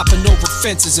projects. Hopping over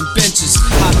fences and benches.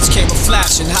 Hot as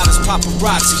camouflaging, hot as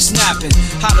paparazzi snapping.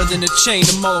 Hotter than the chain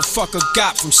the motherfucker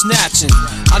got from snatching.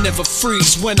 I never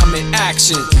freeze when I'm in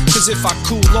action, cause if I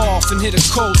cool off and hit a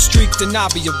cold streak, then I'll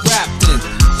be a raptor.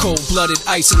 Cold-blooded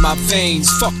ice in my veins,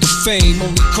 fuck the fame.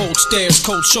 Only cold stares,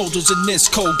 cold shoulders in this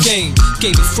cold game.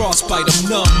 Gave me frostbite, I'm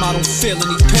numb, I don't feel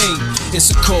any pain.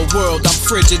 It's a cold world, I'm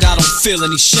frigid, I don't feel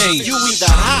any shame. You either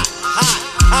hot,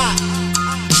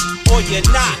 or you're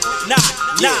not.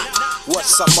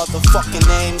 What's some motherfucking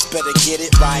names? Better get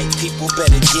it right, people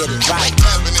better get it right. Like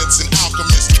evidence and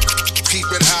alchemist, keep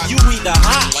it hot. You either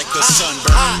hot, like the sun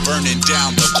burning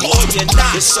down the globe. Or you're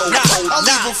not. It's so cold, I'll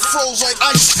leave it froze like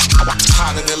ice.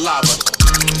 Hotter than lava,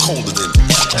 colder than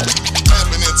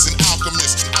evidence and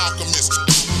alchemist.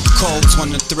 Cold's when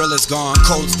the thrill is gone.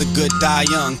 Cold's the good die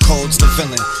young. Cold's the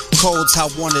villain. Cold's how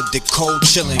wanted it. Cold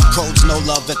chilling. Cold's no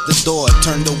love at the door.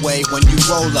 Turned away when you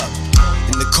roll up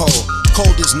in the cold.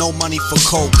 Cold is no money for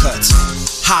cold cuts.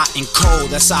 Hot and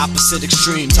cold, that's opposite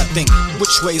extremes. I think,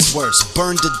 which way's worse?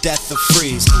 Burn to death or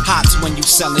freeze? Hot's when you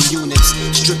selling units,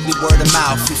 strictly word of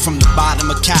mouth. We from the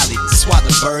bottom of Cali, that's why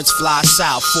the birds fly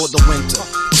south for the winter.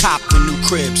 Cop a new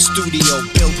crib, studio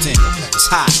built in. It's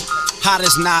hot. Hot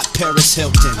as not Paris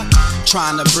Hilton.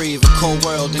 Trying to breathe a cold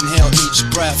world, inhale each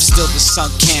breath. Still the sun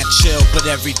can't chill, but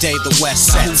every day the west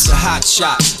sets. Who's a hot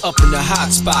shot, up in the hot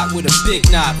spot with a big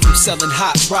knot. From selling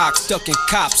hot rocks, ducking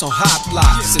cops on hot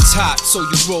blocks. It's hot, so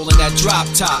you rollin' that drop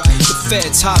top. The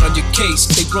feds hot on your case,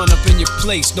 they run up in your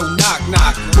place, no knock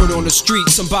knock. Word on the street,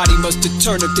 somebody must have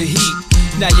turned up the heat.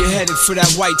 Now you're headed for that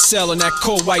white cell and that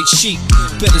cold white sheet.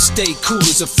 Better stay cool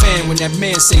as a fan when that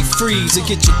man say freeze and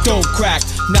get your dome cracked.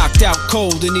 Knocked out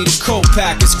cold and need a cold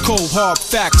pack. It's cold hard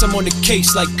facts, I'm on the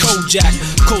case like Kojak.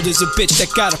 Cold as a bitch that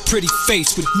got a pretty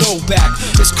face with no back.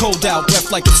 It's cold out,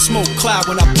 breath like a smoke cloud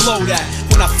when I blow that.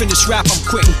 When I finish rap, I'm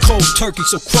quitting cold turkey,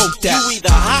 so quote that. You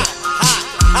either hot,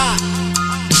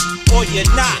 or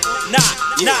you're not.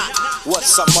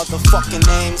 What's some motherfucking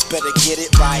names? Better get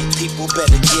it right, people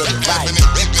better get it right.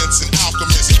 Evidence and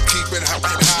alchemist, keep it hot.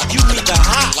 You either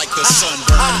hot, like the sun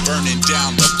burning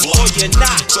down the globe. Or you're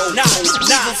not. So cold,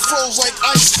 leave it froze like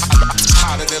ice.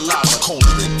 Hotter than lava, colder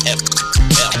than ever.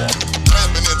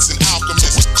 Evidence and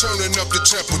alchemist, turning up the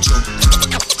temperature.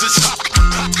 This hot.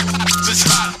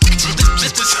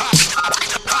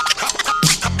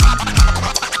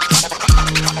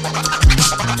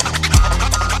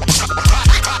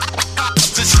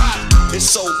 It's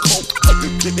so cold.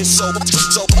 It's so cold.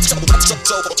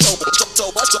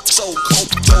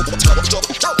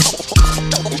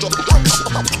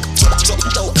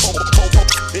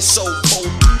 It's so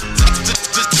cold.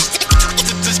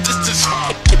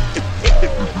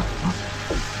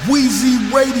 Weezy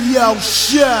Radio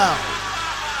Show.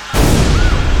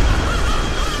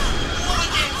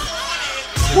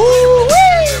 Woo-wee!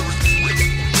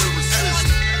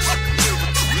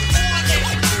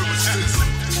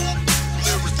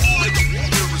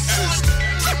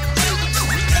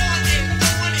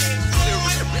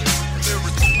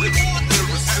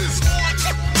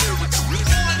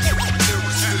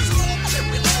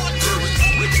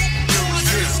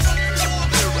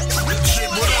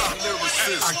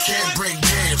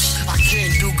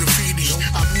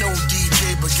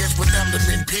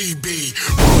 Element PB.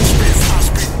 Wordsmith, I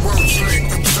spit word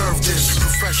slick. Observe this,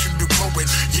 professional poet.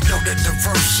 You know that the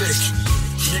verse sick.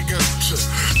 Nigga,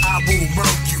 I will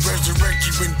murk you, resurrect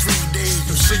you in 3 days.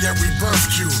 You see I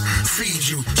rebirthed you, feed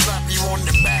you, slap you on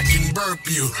the back and burp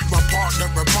you. My partner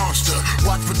a monster,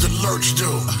 watch what the lurch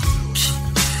do.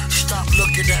 Stop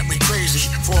looking at me crazy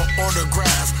for an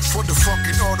autograph, for the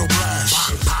fucking auto blast.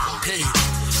 Paid.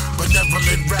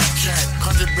 Benevolent rap cat,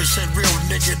 100% real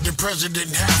nigga, the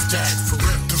president half that.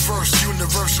 The first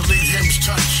universally hymns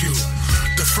touch you.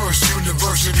 The first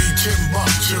university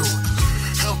Timbuktu.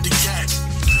 Healthy cat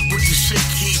with the sick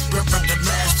heat, reppin' the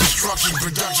mass destruction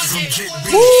production from Jit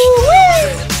Beach.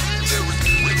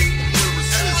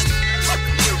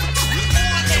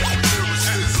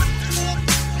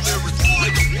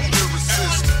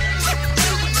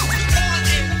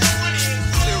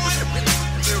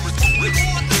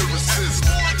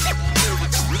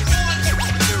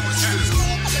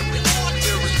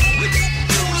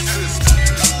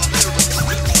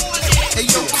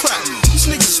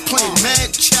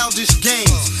 childish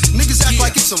games. Niggas act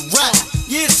like it's a rap.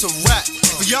 Yeah, it's a rap.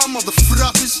 For y'all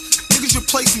motherfuckers, niggas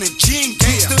replacing the G and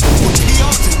gangster with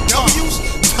PRs and W's.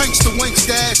 Thanks to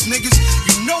Winksta ass niggas,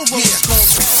 you know Roll's gon'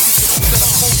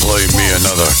 Play me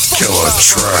another killer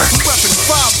track.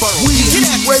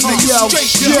 Weezy Radio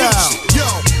Show. Yo,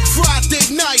 Friday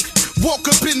night, woke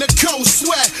up in the cold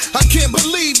sweat. I can't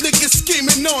believe niggas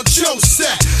scheming on Joe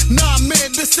set. Nah,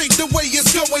 man, this ain't the way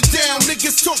it's going down.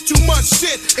 Niggas talk too much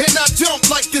shit, and I don't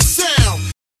like the sound.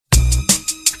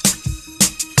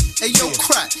 Hey yo,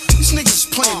 crack, these niggas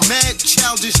playing mad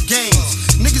childish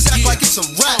games. Niggas act like it's a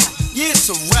rap. Yeah, it's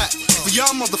a rap. For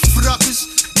y'all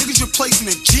motherfuckers, niggas replacing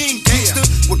the G and gangster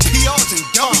with PRs and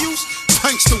W's.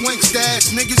 Thanks to Winksta ass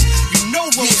niggas, you know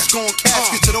Roll's gon'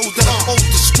 casket to those that oppose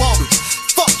the squabbers.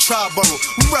 Fuck Triborough,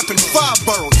 we reppin'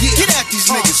 Fireborough. Get at these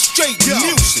niggas straight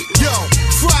music. Yo,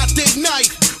 Friday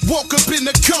night, woke up in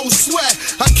the cold sweat.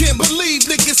 I can't believe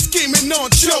niggas scheming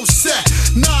on Joe set.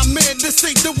 Nah, man, this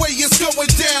ain't the way it's going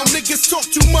down. Niggas talk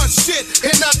too much shit,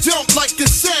 and I don't like the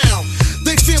sound.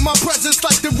 They fear my presence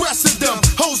like the rest of them.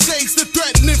 Jose's the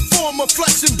threatening form of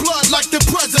flesh and blood like the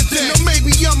president. Or maybe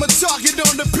I'm a target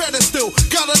on the pedestal.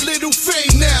 Got a little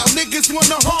fame now. Niggas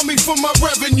wanna harm me for my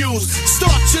revenues.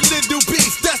 Start your little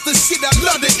beef, that's the shit I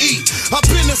love to eat. I've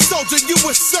been a soldier, you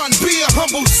a son, be a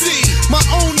humble seed. My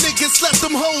own niggas let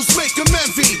them hoes make them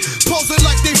envy. Posing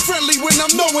like they friendly when I'm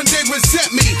knowing they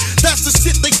resent me. That's the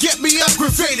shit that get me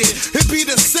aggravated. It be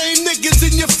the same niggas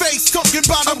in your face talking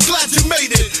about I'm glad you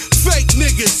made it. Fake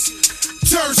niggas,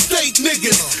 turn state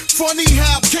niggas. Funny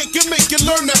how cake can make you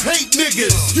learn to hate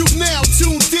niggas. You've now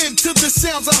tuned in to the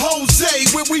sounds of Jose,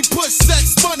 where we push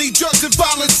sex, money, drugs, and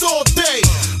violence all day.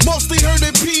 Mostly heard in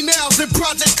P-Nows and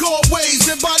Project Callways,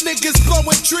 and by niggas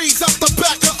blowing trees out the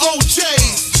back of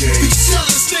OJs. These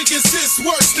jealous niggas is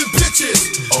worse than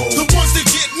bitches. The ones that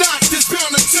get knocked is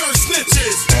bound to turn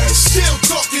snitches. Still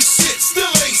talking shit,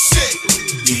 still ain't shit.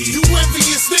 You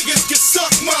envious niggas can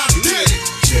suck my dick.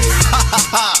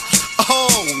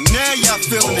 Oh, now y'all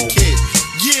feeling the kid.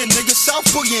 Yeah, nigga, South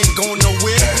Boogie ain't going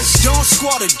nowhere. John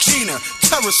Squad of Gina,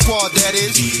 Terror Squad that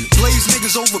is. Blaze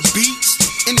niggas over beats,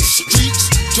 in the streets.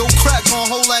 Joe Crack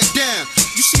gon' hold that down.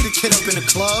 You see the kid up in the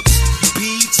clubs,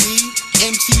 BET,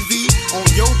 MTV, on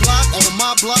your block, on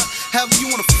my block, however you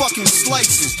wanna fucking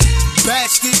slice it.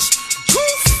 Bastards,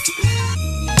 goof.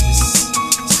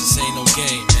 This ain't no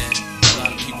game, man. A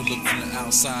lot of people look from the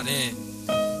outside in,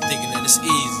 thinking that it's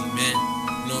easy, man.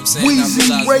 You know what I'm saying?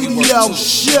 Weezy Radio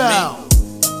Show.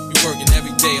 We working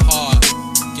every day hard,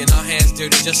 getting our hands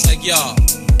dirty just like y'all.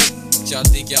 But y'all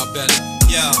think y'all better.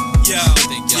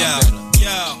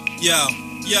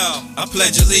 Yo, I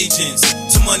pledge allegiance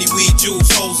to money, weed,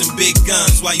 jewels, hoes, and big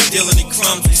guns. While you dealing in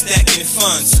crumbs, we stacking in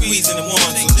funds, squeezing the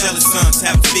ones. So jealous sons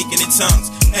have speaking in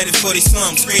tongues, headed for they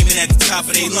slums, screaming at the top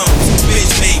of their lungs.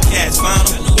 Bitch made cats, find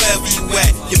them wherever you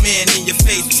at. Your man in your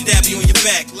face, stab you in your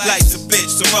back. Life's a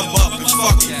bitch, so rub up and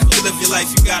fuck it. To live your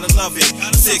life, you gotta love it.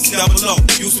 600,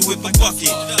 used to whip a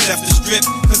bucket. Left the strip,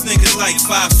 cause niggas like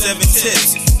 5-7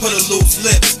 tips. Put a loose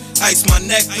lips. Ice my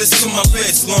necklace to my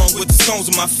wrist, along with the stones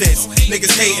on my fist.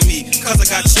 Niggas hating me, cause I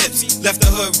got chips. Left the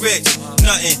hood rich,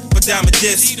 nothing but diamond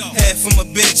discs. Head from a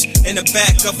bitch, in the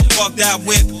back of a bugged out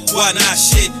whip. Why not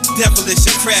shit? Devilish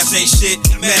and crabs ain't shit.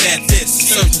 Mad at this,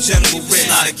 certain general risk.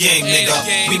 It's not a game, nigga.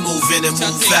 We move in and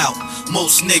move out.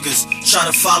 Most niggas try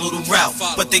to follow the route,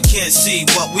 but they can't see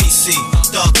what we see.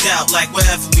 Thugged out like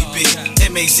wherever we be.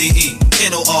 M-A-Z-E,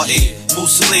 N-O-R-E,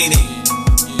 Mussolini.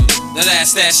 Now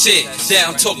that's that shit that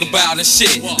I'm talking about and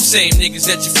shit. The same niggas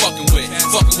that you fucking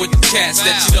with the cats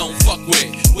that you don't fuck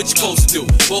with. What you supposed to do?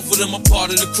 Both of them are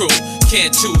part of the crew.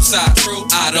 Can't choose side,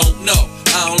 I don't know.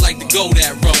 I don't like to go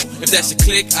that road. If that's your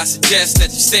clique, I suggest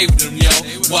that you stay with them, yo.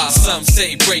 While some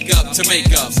say break up to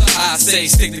make up, I say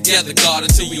stick together, God,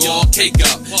 until we all cake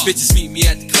up. Bitches meet me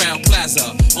at the Crown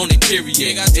Plaza on a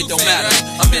period. It don't matter,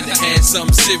 I'm in the hand,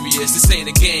 something serious. This ain't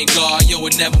a game, God, yo,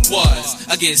 it never was.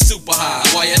 I get super high,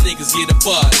 while y'all niggas get a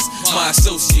buzz. My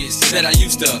associates that I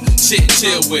used to shit and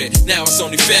chill with, now it's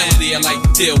only family I like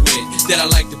to deal with, that I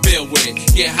like to build with,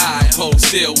 get high and hold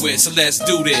still with. So let's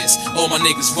do this. All my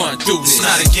niggas run through this. It's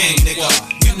not a game, nigga.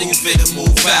 We move in and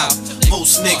move out.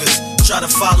 Most niggas try to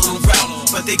follow the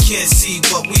route, but they can't see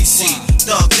what we see.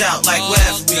 Thugged out like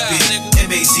wherever we be.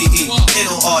 M-A-Z-E,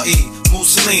 N-O-R-E,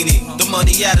 Mussolini. The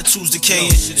money attitude's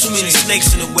decaying. Too many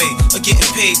snakes in the way of getting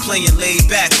paid, playing laid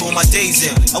back on my days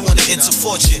in. I wanna enter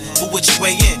fortune, but which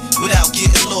way in? Without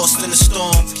getting lost in the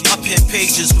storm. My pen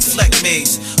pages reflect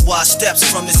maze. Wide steps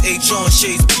from this age on,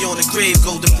 shades beyond the grave.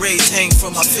 Golden braids hang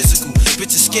from my physical.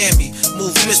 Bitches scare me,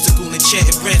 move mystical and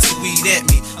chanting brands of weed at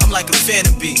me. I'm like a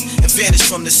phantom beat and vanish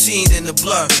from the scene in the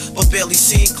blur, but barely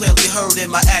seen, clearly heard in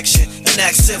my action and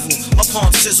act civil. My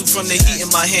palms sizzle from the heat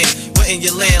in my hand. We're in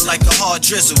your land like a hard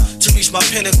drizzle. To reach my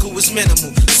pinnacle is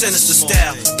minimal. Sinister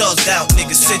style, thugged out,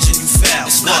 niggas cinching you foul.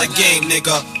 It's not a game,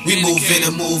 nigga. We move in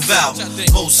and move out.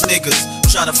 Most niggas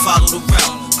try to follow the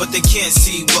route, but they can't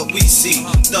see what we see.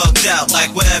 Thugged out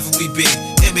like wherever we be.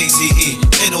 M-A-Z-E,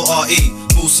 N-O-R-E,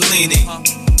 Mussolini.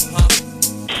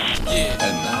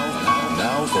 And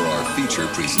now for our feature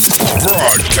presentation.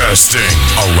 Broadcasting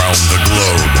around the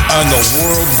globe on the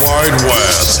World Wide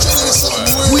Web.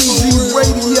 Weezy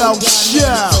Radio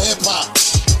Show.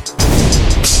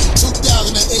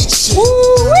 2008 shit.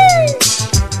 Woo-wee.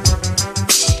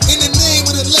 In the name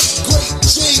of the late great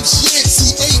James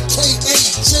Yancey, a.k.a.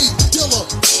 J Dilla.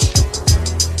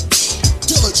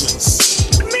 Diligence.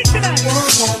 One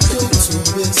won't do two,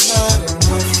 it's not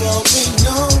enough for me,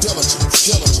 no. Diligence.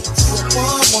 What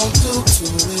one won't do two,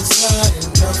 it's not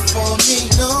enough for me,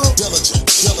 no.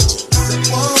 Diligence. What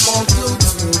one won't do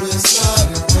two, it's not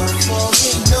enough for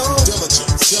me, no.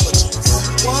 Diligence. What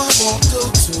one won't do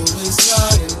two, it's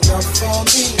not enough for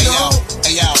me, no.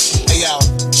 Hey yo,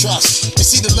 trust. You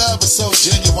see the love is so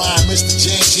genuine, Mr.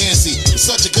 James Yancey. He's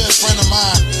such a good friend of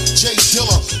mine. Jay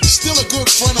Dilla, he's still a good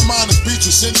friend of mine. The beat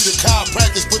you send you to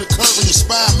chiropractic, put a curve in your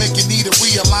spine, make you need a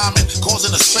realignment,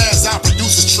 causing a spaz out.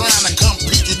 Producers trying to come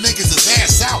beat you niggas his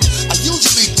ass out. I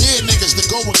usually dare niggas to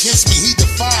go against me. He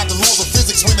defied the laws of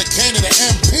physics when it came to the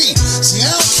MP. See, I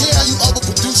don't care how you other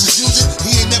producers use it.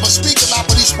 He ain't never speak a lot,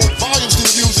 but he spoke volumes to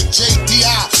the music.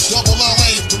 J.D.I.double-L.A.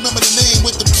 Remember the name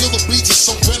with the killer beats. It's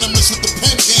so venomous with the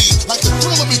pen game. Like the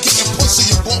thrill of me getting pussy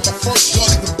and bought my first gun.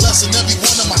 He been blessing every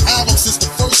one of my albums since the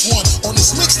first one. On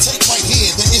this mixtape right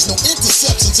here, there is no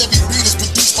interceptions. Every beat is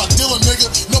produced by Dilla, nigga.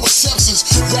 No exceptions.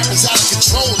 Rappers out of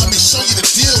control. Let me show you the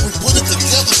deal. We put it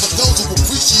together for those who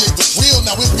appreciate the real.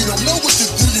 Now if you don't know what to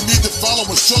do, you need to follow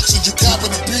instructions. You copy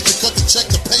the beat, you cut the check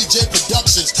to pay J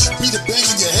Productions. Beat a bang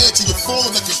in your head till you're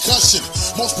falling a concussion.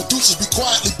 Most producers be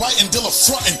quietly biting Dilla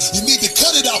frontin'. You need to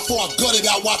cut it out before I gut it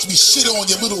out. Watch me shit on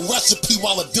your little recipe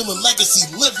while a Dilla legacy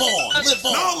live on.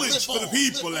 Knowledge for the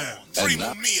people out. Free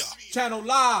Mumia. Channel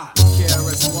Live.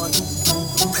 KRS-One.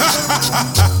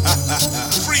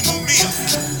 Free Mumia.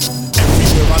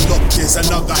 Everywhere I look, there's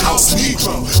another house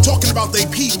Negro talking about they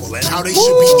people and how they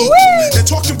should be equal. They're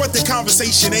talking, but their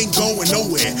conversation ain't going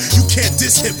nowhere. You can't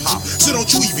diss hip hop, so don't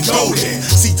you even go there.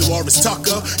 See Dolores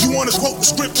Tucker, you wanna quote the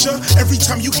scripture? Every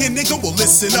time you hear nigga, well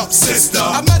listen up, sister.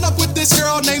 I met up with this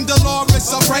girl named Dolores,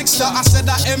 a prankster. I said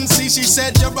I MC, she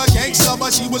said you're a gangster,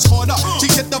 but she was caught up. She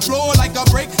hit the floor like a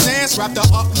break dance, wrapped her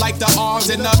up like the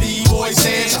arms in the B-boys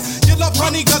dance. You love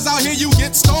honey, cause out here you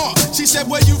get stormed. She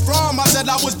said, where you from? I said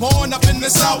I was born up in the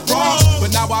South Bronx,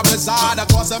 but now I reside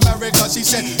across America. She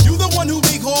said, you the one who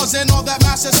be causing all that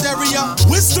mass hysteria.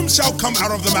 Wisdom shall come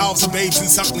out of the mouths of babes and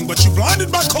suckling, but you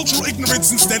blinded by cultural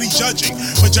ignorance and steady judging.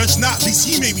 But judge not, least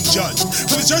ye may be judged.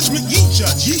 For the judgment ye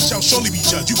judge, ye shall surely be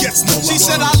judged. You get no love. She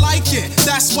said, I like it,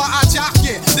 that's why I jock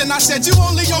it. Then I said, you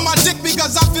only on my dick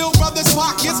because I fill brothers'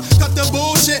 pockets. Cut the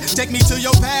bullshit, take me to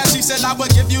your past. She said, I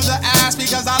would give you the ass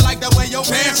because I like the way your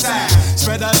pants sag.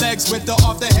 Spread her legs with her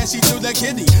off the head, she threw the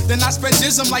kitty. Then I spread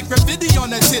jism like graffiti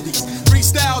on her titties.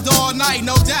 Freestyled all night,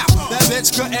 no doubt. That bitch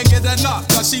couldn't get enough,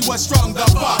 cause she was strung the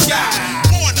fuck out.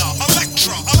 Warner,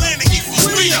 Electra, Atlantic equals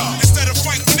Rhea. Instead of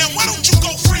fighting them, why don't you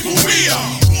go free Maria?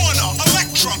 Warner,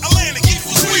 Electra, Atlantic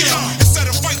equals Rhea. Instead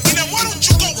of fighting them, why don't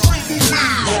you go free Maria?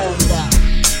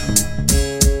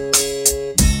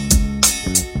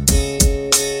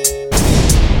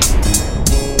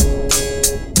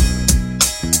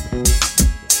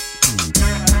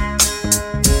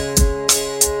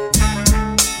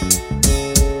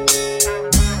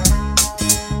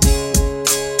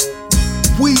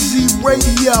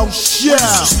 Radio Show. Used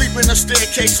to sleep in the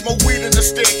staircase, smoke weed in the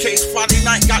staircase. Friday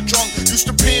night got drunk, used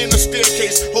to pee in the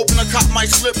staircase. Hoping a cop might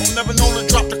slip, I'm never known to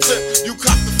drop the clip. You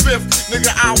cop the fifth,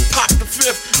 nigga, I'll pop the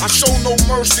fifth. I show no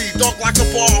mercy, dark like a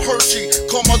bar of Hershey.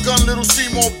 Call my gun Little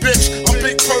Seymour, bitch, I'm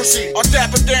Big Percy. A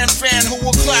dapper Dan fan who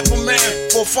will clap a man.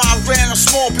 For $5 grand, a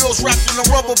small bills wrapped in a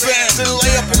rubber band. Then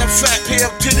lay up in a fat pair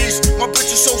of titties. My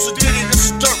bitch is so sedity, this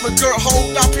is Dirt McGirt,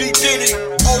 hold up P. Diddy.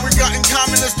 All we got in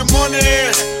common is the money.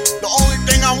 The only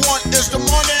thing I want is the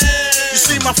money. You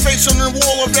see my face on the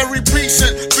wall of every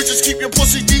precinct. Bitches keep your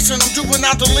pussy decent, I'm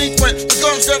juvenile delinquent. The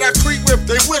guns that I creep with,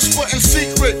 they whisper in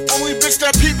secret. Only bitch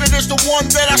that peep it is the one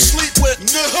that I sleep with.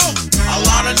 A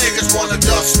lot of niggas wanna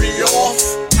dust me off.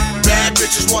 Bad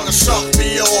bitches wanna suck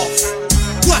me off.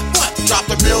 What?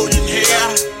 Dropped $1 million here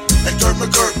and Dirt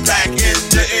McGirt back in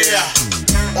the air.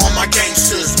 All my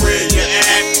gangsters, where you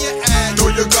at? Throw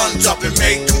your guns up and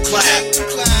make them clap.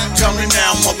 Tell me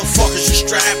now, motherfuckers, you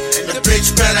strapped, and the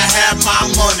bitch better have my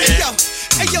money.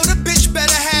 Hey yo, the bitch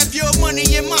better have your money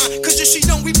and mine. Cause if she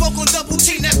don't, we both gon' double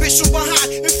team that bitch from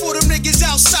behind. And for them niggas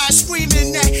outside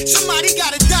screaming that somebody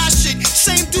gotta die shit.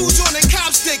 Same dudes on the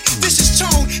cop's dick. This is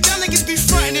Tone. Y'all niggas be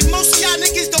frontin', and most of y'all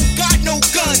niggas don't got no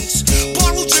guns.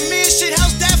 Borrowed your man shit,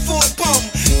 how's that for a bum?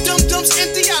 Dumps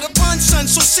empty out of bun, son.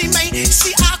 So see, mate,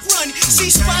 see, I run. See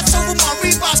spots over my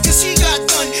Reeboks, cause he got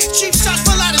done. Cheap shots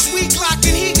fell out his weak lock,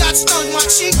 and he got stung. My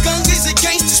cheap gun is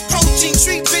against his protein.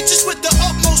 Treat bitches with the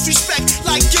utmost respect.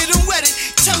 Like get him wetted.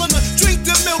 Tell him to drink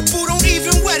the milk, boo, don't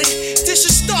even wet it. This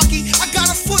is Starkey, I got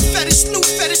a foot fetish, Snoop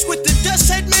fetish with the dust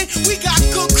head, man. We got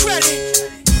good credit.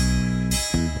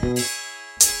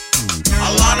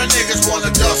 A lot of niggas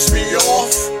wanna dust me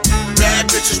off. Bad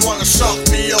bitches wanna suck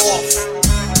me off.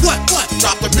 What?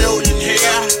 Drop $1 million here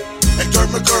and Dirt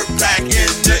McGirt back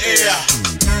in the air.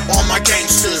 All my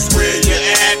gangsters, where you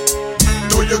at?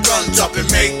 Throw your guns up and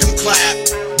make them clap.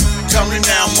 Tell me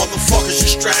now, motherfuckers,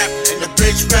 you strapped, and the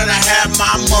bitch better have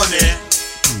my money.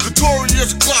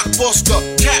 Notorious blockbuster,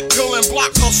 cat killing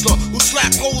block hustler, who slap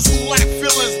hoes who lack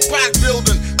feelings, back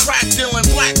building, crack dealing,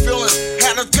 black villain,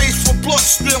 had a taste for blood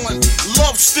spilling,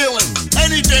 love stealing,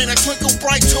 any day that twinkle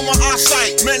bright to my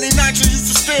eyesight. Many nights I used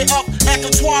to stay up at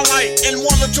the twilight and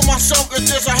wonder to myself if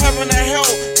there's a heaven or hell.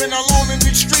 Been alone in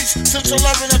these streets since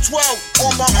 11 or 12.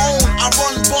 On my own, I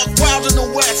run buck wild in the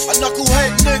west. A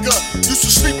knucklehead nigga used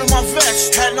to sleep in my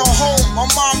vest. Had no home, my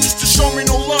mom used to show me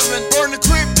no loving. Burn the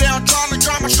crib down, trying to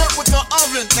dry my shirt with the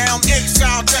oven. Now I'm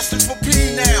exiled, destined for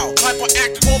P now.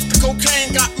 Hyperactive off the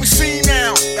cocaine, got me seen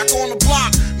now. Back on the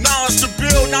block, knowledge to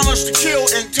build, knowledge to kill.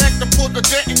 Intent to put the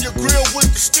dent in your grill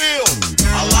with the steel.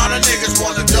 A lot of niggas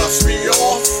wanna dust me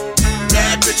off.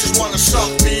 Bad bitches wanna suck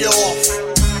me off.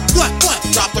 What?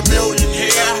 Drop $1 million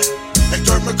here and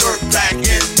Dirt McGirt back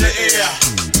in the air.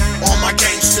 All my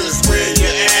gangsters, where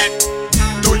you at?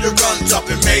 Throw your guns up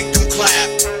and make them clap.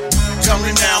 Tell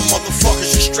me now,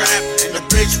 motherfuckers, you strapped, and the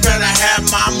bitch better have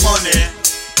my money.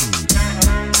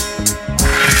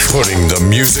 Putting the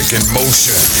music in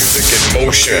motion. Music in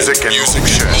motion. Music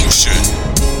in motion.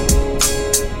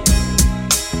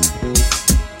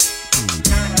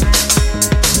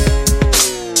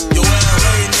 Yo,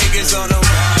 LA niggas are the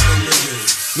riding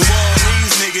niggas. New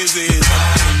Orleans niggas is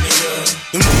riding niggas.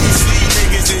 Them DC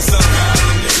niggas is some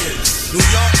riding niggas. New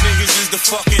York niggas is the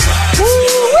fucking riding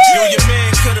niggas. Yo, your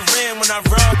man could've ran when I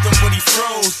robbed him, but he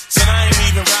froze. Said I ain't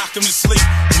even rocked him to sleep.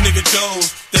 The nigga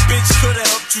dozed. That bitch could've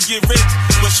helped you get rich,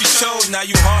 but she chose. Now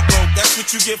you heartbroken. That's what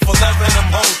you get for loving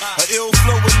them hoes. A ill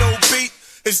flow with no beat.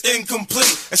 It's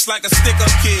incomplete. It's like a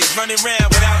stick-up kid running around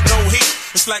without no heat.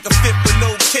 It's like a fit with no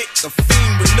kick, a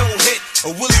fiend with no hit,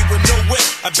 a willy with no whip,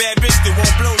 a bad bitch that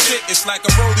won't blow shit. It's like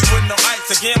a rollie with no ice,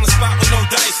 a gambling spot with no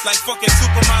dice. Like fucking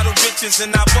supermodel bitches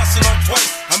and I bustin' on twice.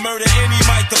 I murder any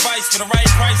mic device for the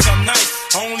right price. I'm nice.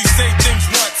 I only say things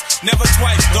once, never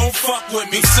twice. Don't fuck with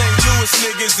me. St. Louis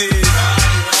niggas is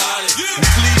and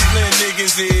Cleveland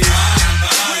niggas is.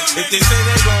 If they say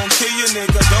they gon' kill you,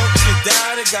 nigga, don't you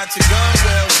doubt it. Got your gun,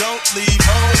 well, don't leave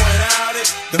home without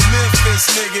it. The Memphis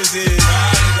niggas is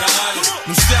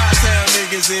them Chi-Town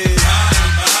niggas is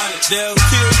they'll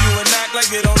kill you and act like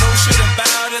they don't know shit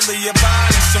about it. Leave your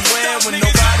body somewhere when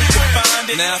nobody can find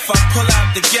it. Now if I pull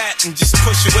out the gat and just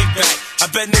push your weight back,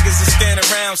 I bet niggas will stand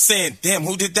around saying, damn,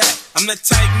 who did that? I'm the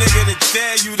type nigga that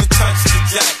dare you to touch the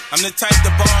jack. I'm the type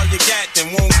to ball your gat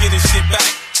and won't get his shit back.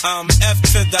 I'm F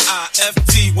to the I,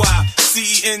 F-T-Y,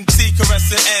 C-E-N-T,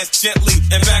 caressing ass gently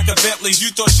in back of Bentleys. You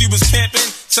thought she was camping?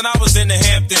 Son, I was in the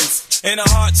Hamptons, in a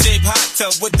heart-shaped hot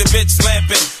tub with the bitch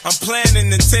lamping. I'm planning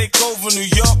to take over New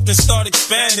York and start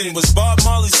expanding. Was Bob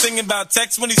Marley singing about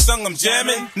Tex when he sung I'm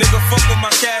jamming? Nigga, fuck with my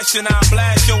cash and I'll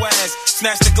blast your ass.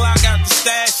 Snatch the Glock out the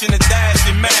stash and a dash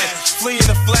and mash. Flee in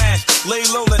a flash, lay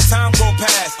low, let time go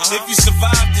past. If you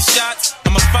survive the shots,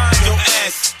 I'ma find your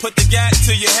ass. Put the gat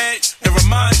to your head and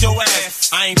remind your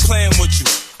ass, I ain't playing with you.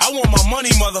 I want my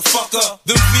money, motherfucker.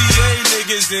 Them VA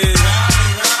niggas is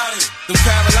them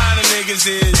Carolina niggas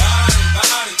is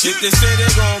if they say they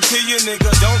gon' kill you, nigga,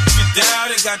 don't you doubt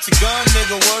it. Got your gun,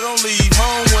 nigga, well, don't leave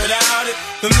home without it.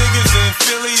 Them niggas in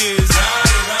Philly is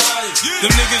them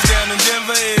niggas down in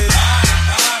Denver is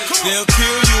they'll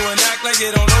kill you and act like they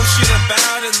don't know shit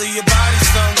about it. Leave your body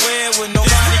somewhere where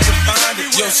nobody can find it.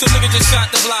 Yo, some nigga just shot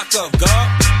the block up, dawg.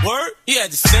 Word? He had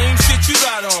the same shit you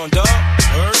got on, dawg.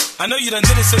 Word? I know you done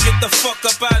did it, so get the fuck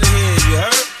up out of here, you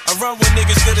heard? I run with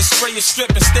niggas that'll spray your strip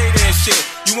and stay there and shit.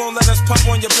 You won't let us pump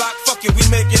on your block, fuck it, we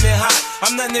making it hot.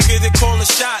 I'm that nigga that call the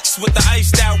shots with the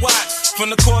iced out watch. From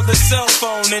the cordless cell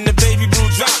phone and the baby blue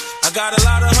drop. I got a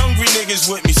lot of hungry niggas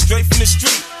with me, straight from the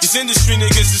street. These industry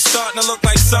niggas is starting to look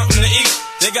like something to eat.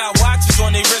 They got watches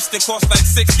on their wrist that cost like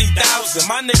 60,000.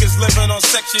 My niggas living on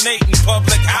Section 8 in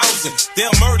public housing.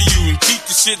 They'll murder you and keep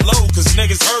the shit low, cause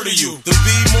niggas heard of you. The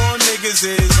B-more niggas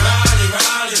is rowdy.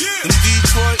 Them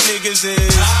Detroit niggas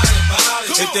is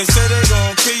if they say they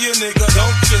gon' kill you, nigga,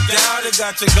 don't you doubt it.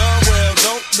 Got your gun, well,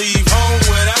 don't leave home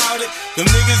without it. Them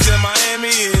niggas in Miami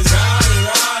is rowdy.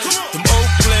 Them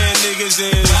Oakland niggas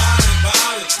is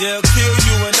they'll kill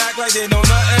you and act like they know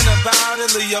nothing about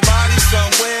it. Leave your body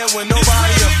somewhere when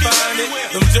nobody will find it.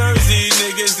 Them Jersey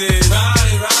niggas is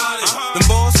them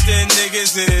Boston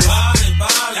niggas is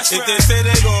if they say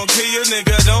they gon' kill you,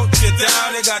 nigga, don't you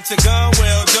doubt it. Got your gun,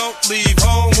 well, don't leave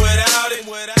home without it.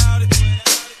 Rowdy.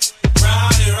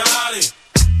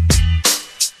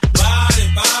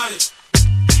 Body.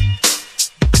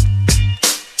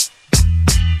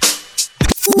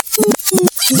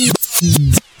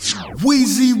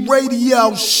 Weezy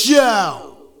Radio Show.